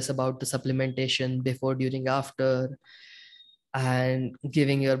very rigorous about the supplementation before, during, after, and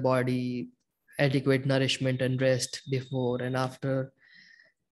giving your body adequate nourishment and rest before and after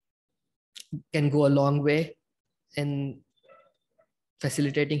can go a long way in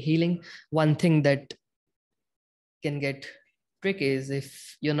facilitating healing. One thing that can get tricky is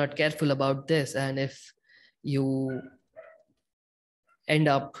if you're not careful about this, and if you end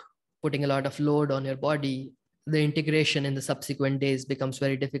up putting a lot of load on your body, the integration in the subsequent days becomes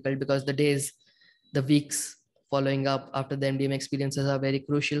very difficult, because the days, the weeks following up after the MDMA experiences are very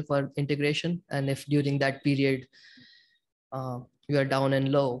crucial for integration. And if during that period you are down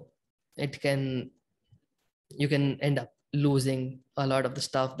and low, you can end up losing a lot of the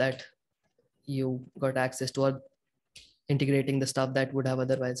stuff that you got access to, or integrating the stuff that would have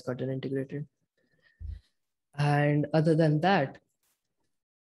otherwise gotten integrated. And other than that,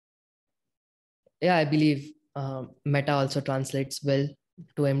 yeah, I believe Meta also translates well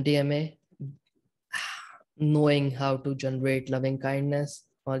to MDMA. Knowing how to generate loving kindness,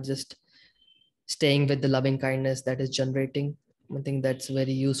 or just staying with the loving kindness that is generating. I think that's a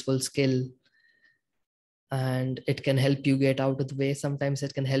very useful skill, and it can help you get out of the way. Sometimes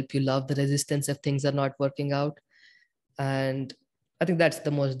it can help you love the resistance if things are not working out. And I think that's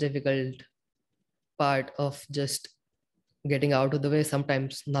the most difficult part of just getting out of the way.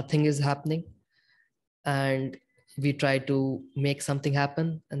 Sometimes nothing is happening and we try to make something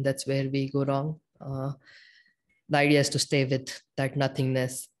happen, and that's where we go wrong. The idea is to stay with that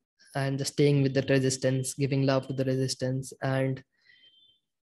nothingness and just staying with the resistance, giving love to the resistance, and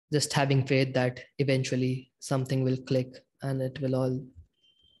just having faith that eventually something will click and it will all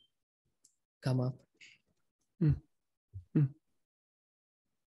come up. Mm-hmm.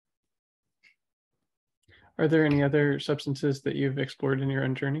 Are there any other substances that you've explored in your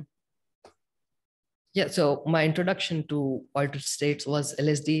own journey? Yeah, so my introduction to altered states was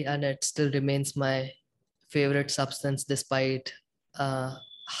LSD, and it still remains my favorite substance despite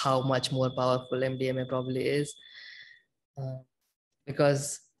how much more powerful MDMA probably is.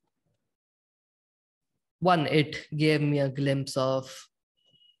 Because one, it gave me a glimpse of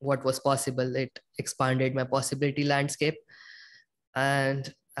what was possible. It expanded my possibility landscape,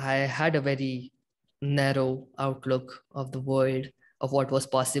 and I had a very narrow outlook of the world, of what was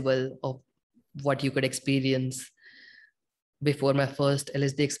possible, of what you could experience before my first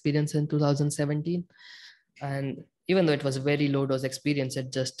LSD experience in 2017. And even though it was a very low dose experience,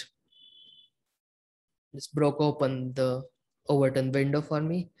 it just broke open the Overton window for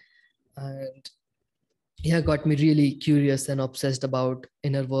me. And yeah, got me really curious and obsessed about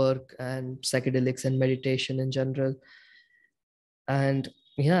inner work and psychedelics and meditation in general. And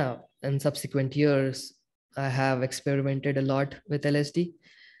yeah, in subsequent years, I have experimented a lot with LSD,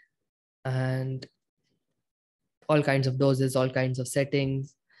 and all kinds of doses, all kinds of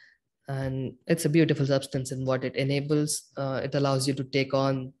settings. And it's a beautiful substance in what it enables. It allows you to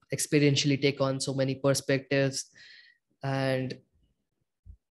experientially take on so many perspectives and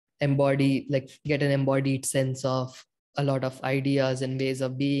get an embodied sense of a lot of ideas and ways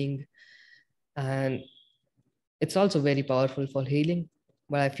of being. And it's also very powerful for healing.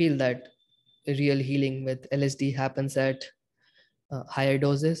 But I feel that real healing with LSD happens at higher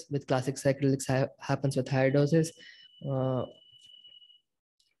doses. With classic psychedelics, happens with higher doses.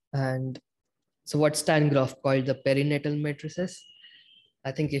 And so what Stan Grof called the perinatal matrices.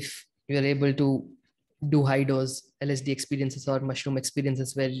 I think if you're able to do high dose LSD experiences or mushroom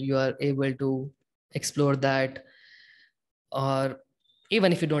experiences where you are able to explore that, or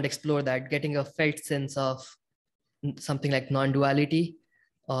even if you don't explore that, getting a felt sense of something like non-duality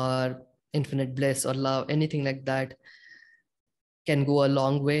or infinite bliss or love, anything like that can go a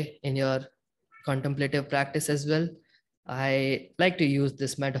long way in your contemplative practice as well. I like to use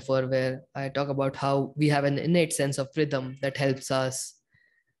this metaphor where I talk about how we have an innate sense of rhythm that helps us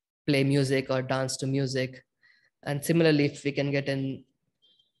play music or dance to music. And similarly, if we can get a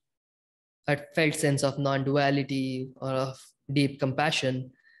felt sense of non-duality or of deep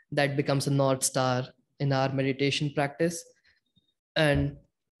compassion, that becomes a North Star in our meditation practice. And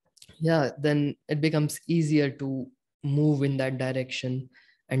yeah, then it becomes easier to move in that direction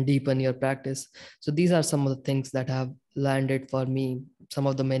and deepen your practice. So these are some of the things that have landed for me, some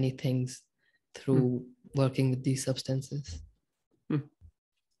of the many things through working with these substances.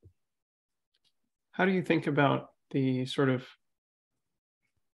 How do you think about the sort of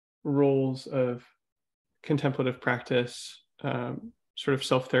roles of contemplative practice, sort of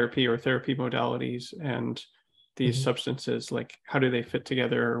self-therapy or therapy modalities, and these substances? Like, how do they fit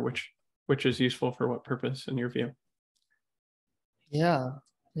together, or which is useful for what purpose in your view? Yeah.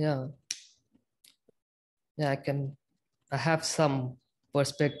 I have some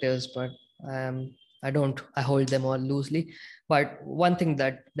perspectives, but I hold them all loosely. But one thing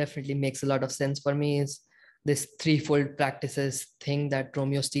that definitely makes a lot of sense for me is this threefold practices thing that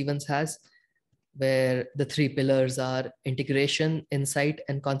Romeo Stevens has, where the three pillars are integration, insight,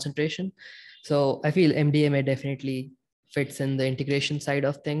 and concentration. So I feel MDMA definitely fits in the integration side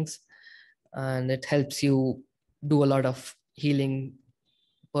of things, and it helps you do a lot of healing,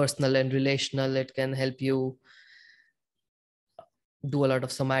 personal and relational. It can help you do a lot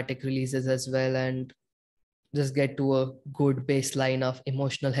of somatic releases as well, and just get to a good baseline of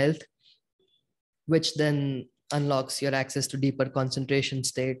emotional health, which then unlocks your access to deeper concentration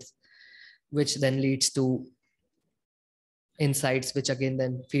states, which then leads to insights, which again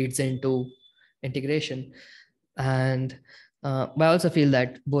then feeds into integration. And I also feel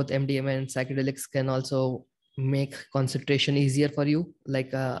that both MDMA and psychedelics can also make concentration easier for you.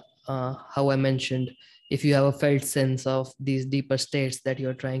 Like how I mentioned, if you have a felt sense of these deeper states that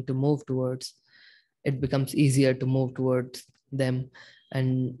you're trying to move towards, it becomes easier to move towards them.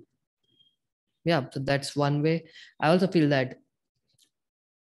 And yeah, so that's one way. I also feel that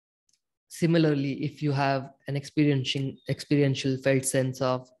similarly, if you have an experiential felt sense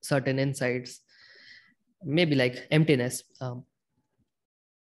of certain insights, maybe like emptiness,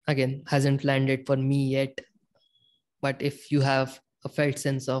 again, hasn't landed for me yet. But if you have a felt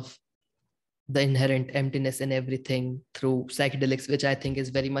sense of the inherent emptiness in everything through psychedelics, which I think is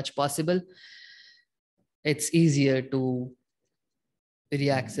very much possible, it's easier to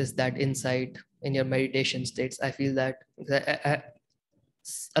re-access that insight in your meditation states. I feel that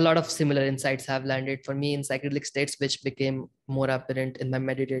a lot of similar insights have landed for me in psychedelic states, which became more apparent in my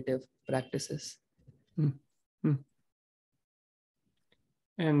meditative practices. Mm-hmm.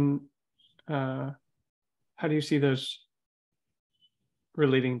 And how do you see those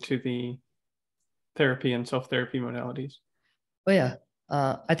relating to the therapy and self-therapy modalities? Oh yeah,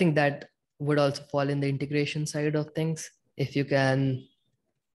 I think that would also fall in the integration side of things. If you can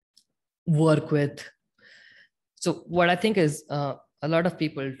work with, so what I think is a lot of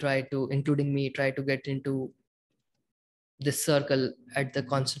people try to, including me, try to get into this circle at the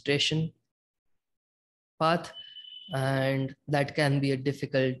concentration path, and that can be a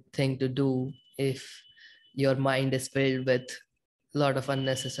difficult thing to do if your mind is filled with a lot of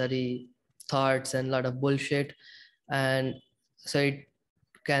unnecessary thoughts and a lot of bullshit. And so it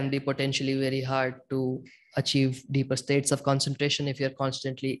can be potentially very hard to achieve deeper states of concentration if you're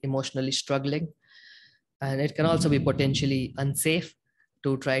constantly emotionally struggling. And it can also be potentially unsafe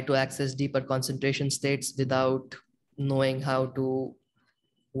to try to access deeper concentration states without knowing how to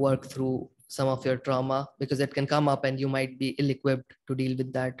work through some of your trauma, because it can come up and you might be ill-equipped to deal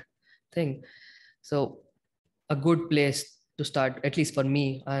with that thing. So a good place to start, at least for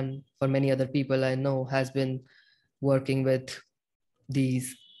me and for many other people I know, has been working with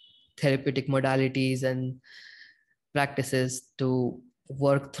these therapeutic modalities and practices to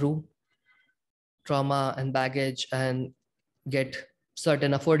work through trauma and baggage and get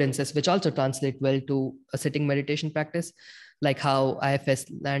certain affordances, which also translate well to a sitting meditation practice, like how IFS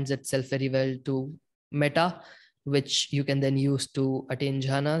lands itself very well to metta, which you can then use to attain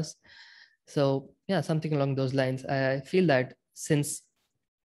jhanas. So yeah, something along those lines. I feel that since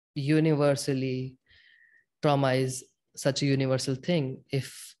universally trauma is such a universal thing,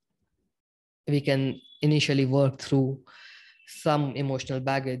 if we can initially work through some emotional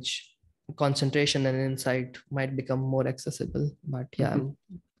baggage, concentration and insight might become more accessible. But yeah, I'm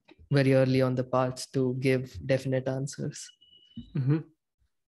very early on the path to give definite answers. Mm-hmm.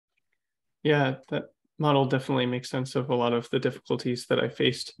 Yeah, that model definitely makes sense of a lot of the difficulties that I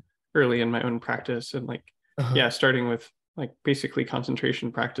faced early in my own practice. And like, yeah, starting with like basically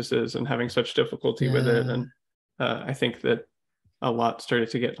concentration practices and having such difficulty with it. And I think that a lot started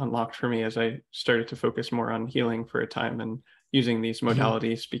to get unlocked for me as I started to focus more on healing for a time and using these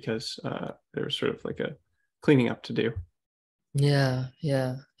modalities because there was sort of like a cleaning up to do. Yeah.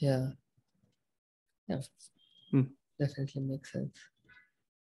 Definitely makes sense.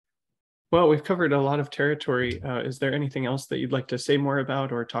 Well, we've covered a lot of territory. Is there anything else that you'd like to say more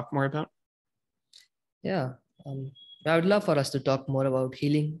about or talk more about? Yeah, I would love for us to talk more about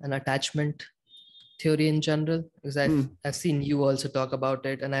healing and attachment theory in general, because I've seen you also talk about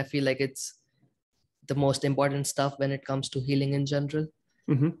it, and I feel like it's the most important stuff when it comes to healing in general.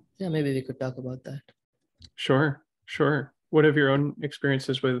 Yeah, maybe we could talk about that. Sure. What have your own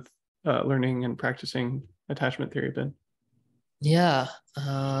experiences with learning and practicing attachment theory been? Yeah,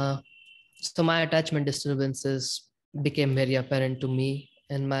 so my attachment disturbances became very apparent to me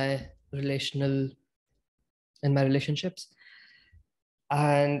in my relationships,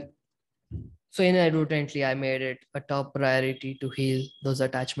 and so inadvertently, I made it a top priority to heal those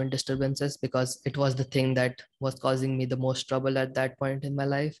attachment disturbances because it was the thing that was causing me the most trouble at that point in my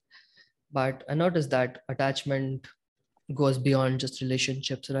life. But I noticed that attachment goes beyond just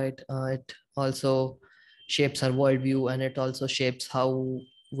relationships, right? It also shapes our worldview, and it also shapes how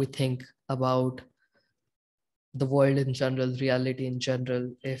we think about the world in general, reality in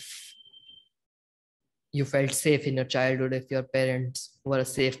general. If you felt safe in your childhood, if your parents were a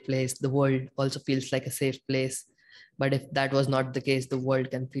safe place, the world also feels like a safe place. But if that was not the case, the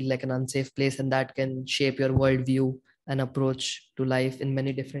world can feel like an unsafe place, and that can shape your worldview and approach to life in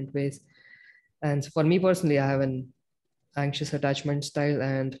many different ways. And so for me personally, I have an anxious attachment style,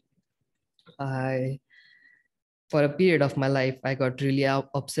 and I, for a period of my life, I got really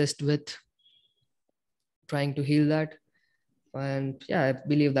obsessed with trying to heal that. And yeah, I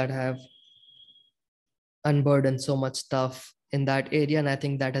believe that I have unburdened so much stuff in that area, and I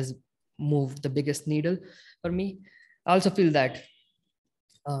think that has move the biggest needle for me. I also feel that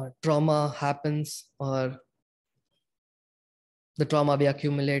trauma happens, or the trauma we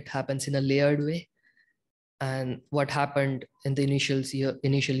accumulate happens in a layered way. And what happened in the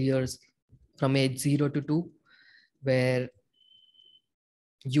initial years from age 0 to 2, where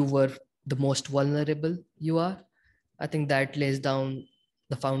you were the most vulnerable you are, I think that lays down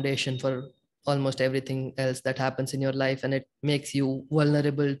the foundation for almost everything else that happens in your life, and it makes you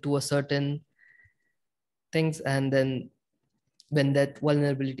vulnerable to a certain things. And then when that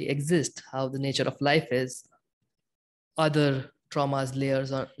vulnerability exists, how the nature of life is, other traumas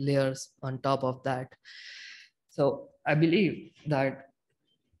layers on top of that. So I believe that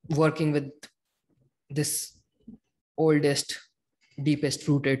working with this oldest, deepest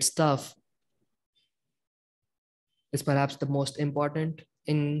rooted stuff is perhaps the most important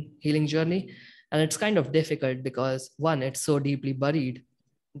in healing journey. And it's kind of difficult because, one, it's so deeply buried.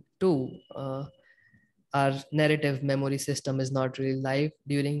 Two, our narrative memory system is not really live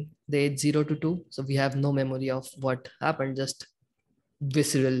during the age 0 to 2. So we have no memory of what happened, just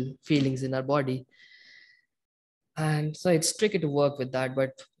visceral feelings in our body. And so it's tricky to work with that.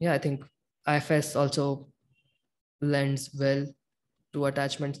 But yeah, I think IFS also lends well to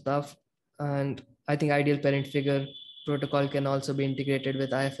attachment stuff. And I think ideal parent figure protocol can also be integrated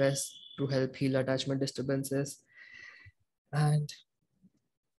with IFS to help heal attachment disturbances. And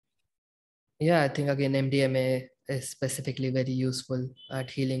yeah, I think again, MDMA is specifically very useful at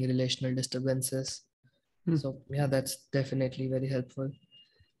healing relational disturbances. So yeah, that's definitely very helpful.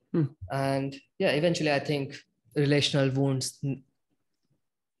 And yeah, eventually I think relational wounds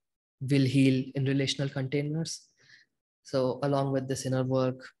will heal in relational containers. So along with this inner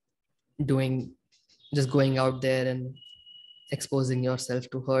work, just going out there and exposing yourself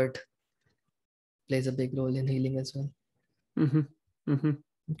to hurt plays a big role in healing as well. I'm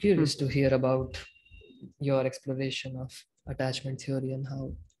curious to hear about your exploration of attachment theory and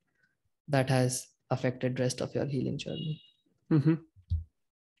how that has affected rest of your healing journey.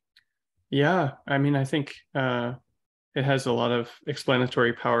 Yeah, I mean, I think it has a lot of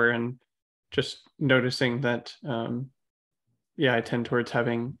explanatory power, and just noticing that, yeah, I tend towards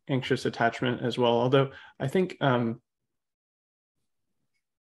having anxious attachment as well. Although I think I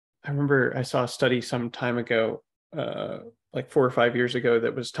remember I saw a study some time ago, like 4 or 5 years ago,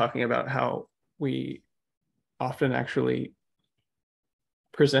 that was talking about how we often actually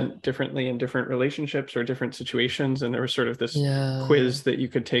present differently in different relationships or different situations. And there was sort of this quiz that you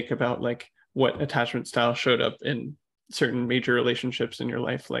could take about like what attachment style showed up in certain major relationships in your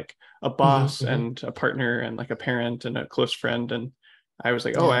life, like a boss and a partner and like a parent and a close friend. And I was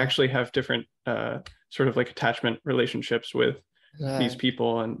like, oh, I actually have different sort of like attachment relationships with these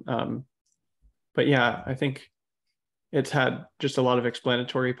people. And but yeah, I think it's had just a lot of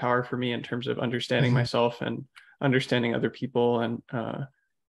explanatory power for me in terms of understanding myself and understanding other people. And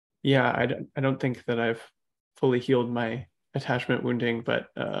yeah, I don't think that I've fully healed my attachment wounding, but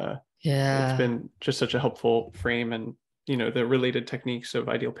it's been just such a helpful frame. And you know, the related techniques of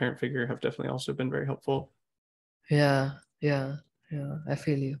ideal parent figure have definitely also been very helpful. Yeah, I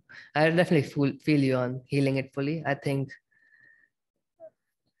feel you. I definitely feel you on healing it fully. I think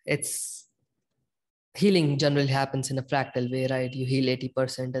it's healing generally happens in a fractal way, right? You heal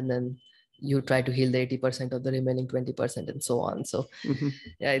 80% and then you try to heal the 80% of the remaining 20% and so on. So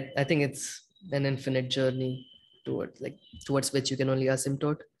yeah, I think it's an infinite journey towards which you can only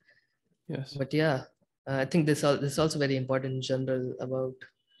asymptote. Yes. But yeah, I think this is also very important in general about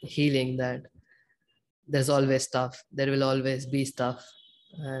healing, that there's always stuff, there will always be stuff,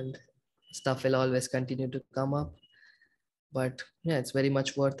 and stuff will always continue to come up. But yeah, it's very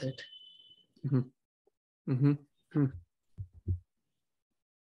much worth it.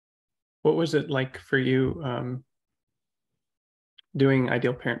 What was it like for you doing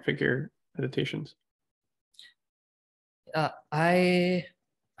ideal parent figure meditations? I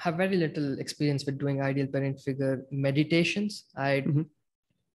have very little experience with doing ideal parent figure meditations. I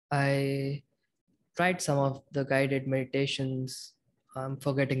tried some of the guided meditations. I'm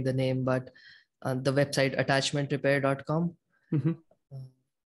forgetting the name, but the website attachmentrepair.com.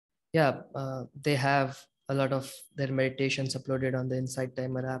 They have a lot of their meditations uploaded on the Insight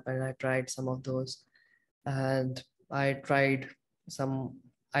Timer app, and I tried some of those. And I tried some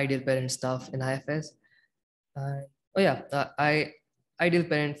ideal parent stuff in IFS. Ideal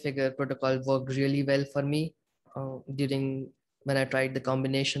parent figure protocol worked really well for me during when I tried the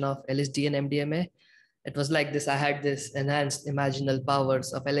combination of LSD and MDMA. It was like this: I had this enhanced imaginal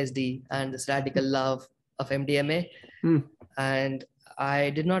powers of LSD and this radical love of MDMA. And I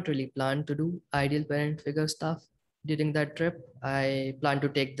did not really plan to do ideal parent figure stuff. during that trip. I plan to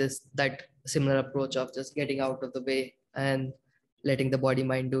take that similar approach of just getting out of the way and letting the body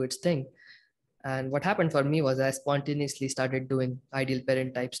mind do its thing. And what happened for me was I spontaneously started doing ideal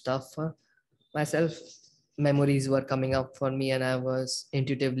parent type stuff for myself. Memories were coming up for me, and I was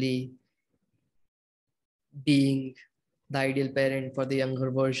intuitively being the ideal parent for the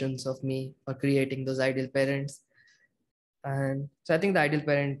younger versions of me, or creating those ideal parents. And so I think the ideal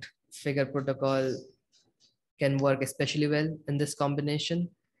parent figure protocol can work especially well in this combination.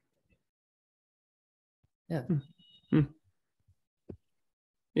 Yeah. Hmm.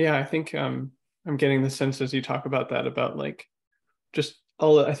 Yeah, I think I'm getting the sense as you talk about that, about like just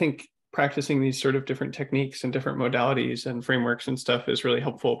all, I think practicing these sort of different techniques and different modalities and frameworks and stuff is really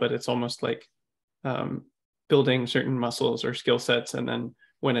helpful, but it's almost like building certain muscles or skill sets, and then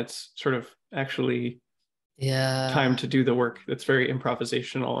when it's sort of actually time to do the work, that's very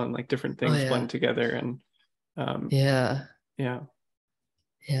improvisational, and like different things blend together. And yeah.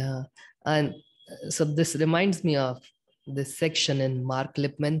 And so this reminds me of this section in Mark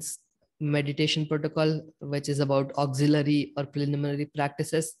Lipman's meditation protocol, which is about auxiliary or preliminary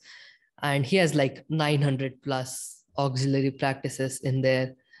practices. And he has like 900 plus auxiliary practices in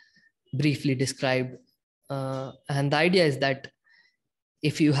there, briefly described. And the idea is that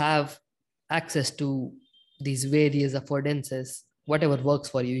if you have access to these various affordances, whatever works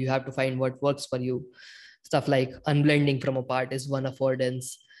for you, you have to find what works for you. Stuff like unblending from a part is one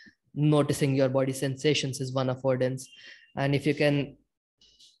affordance. Noticing your body sensations is one affordance. And if you can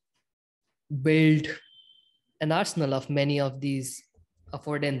build an arsenal of many of these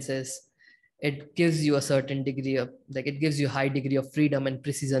affordances, it gives you a certain degree of, like, it gives you a high degree of freedom and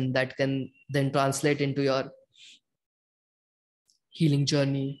precision that can then translate into your healing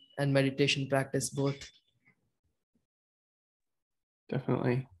journey and meditation practice both.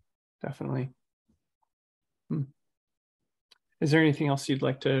 Definitely. Is there anything else you'd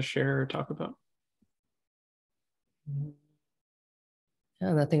like to share or talk about?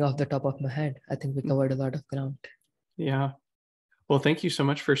 Yeah, nothing off the top of my head. I think we covered a lot of ground. Yeah. Well, thank you so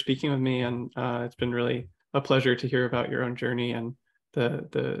much for speaking with me. And it's been really a pleasure to hear about your own journey and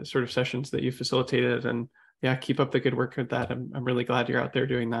the sort of sessions that you facilitated. And yeah, keep up the good work with that. I'm really glad you're out there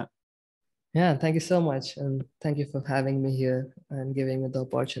doing that. Yeah, thank you so much. And thank you for having me here and giving me the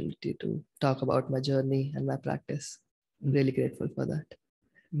opportunity to talk about my journey and my practice. I'm really grateful for that.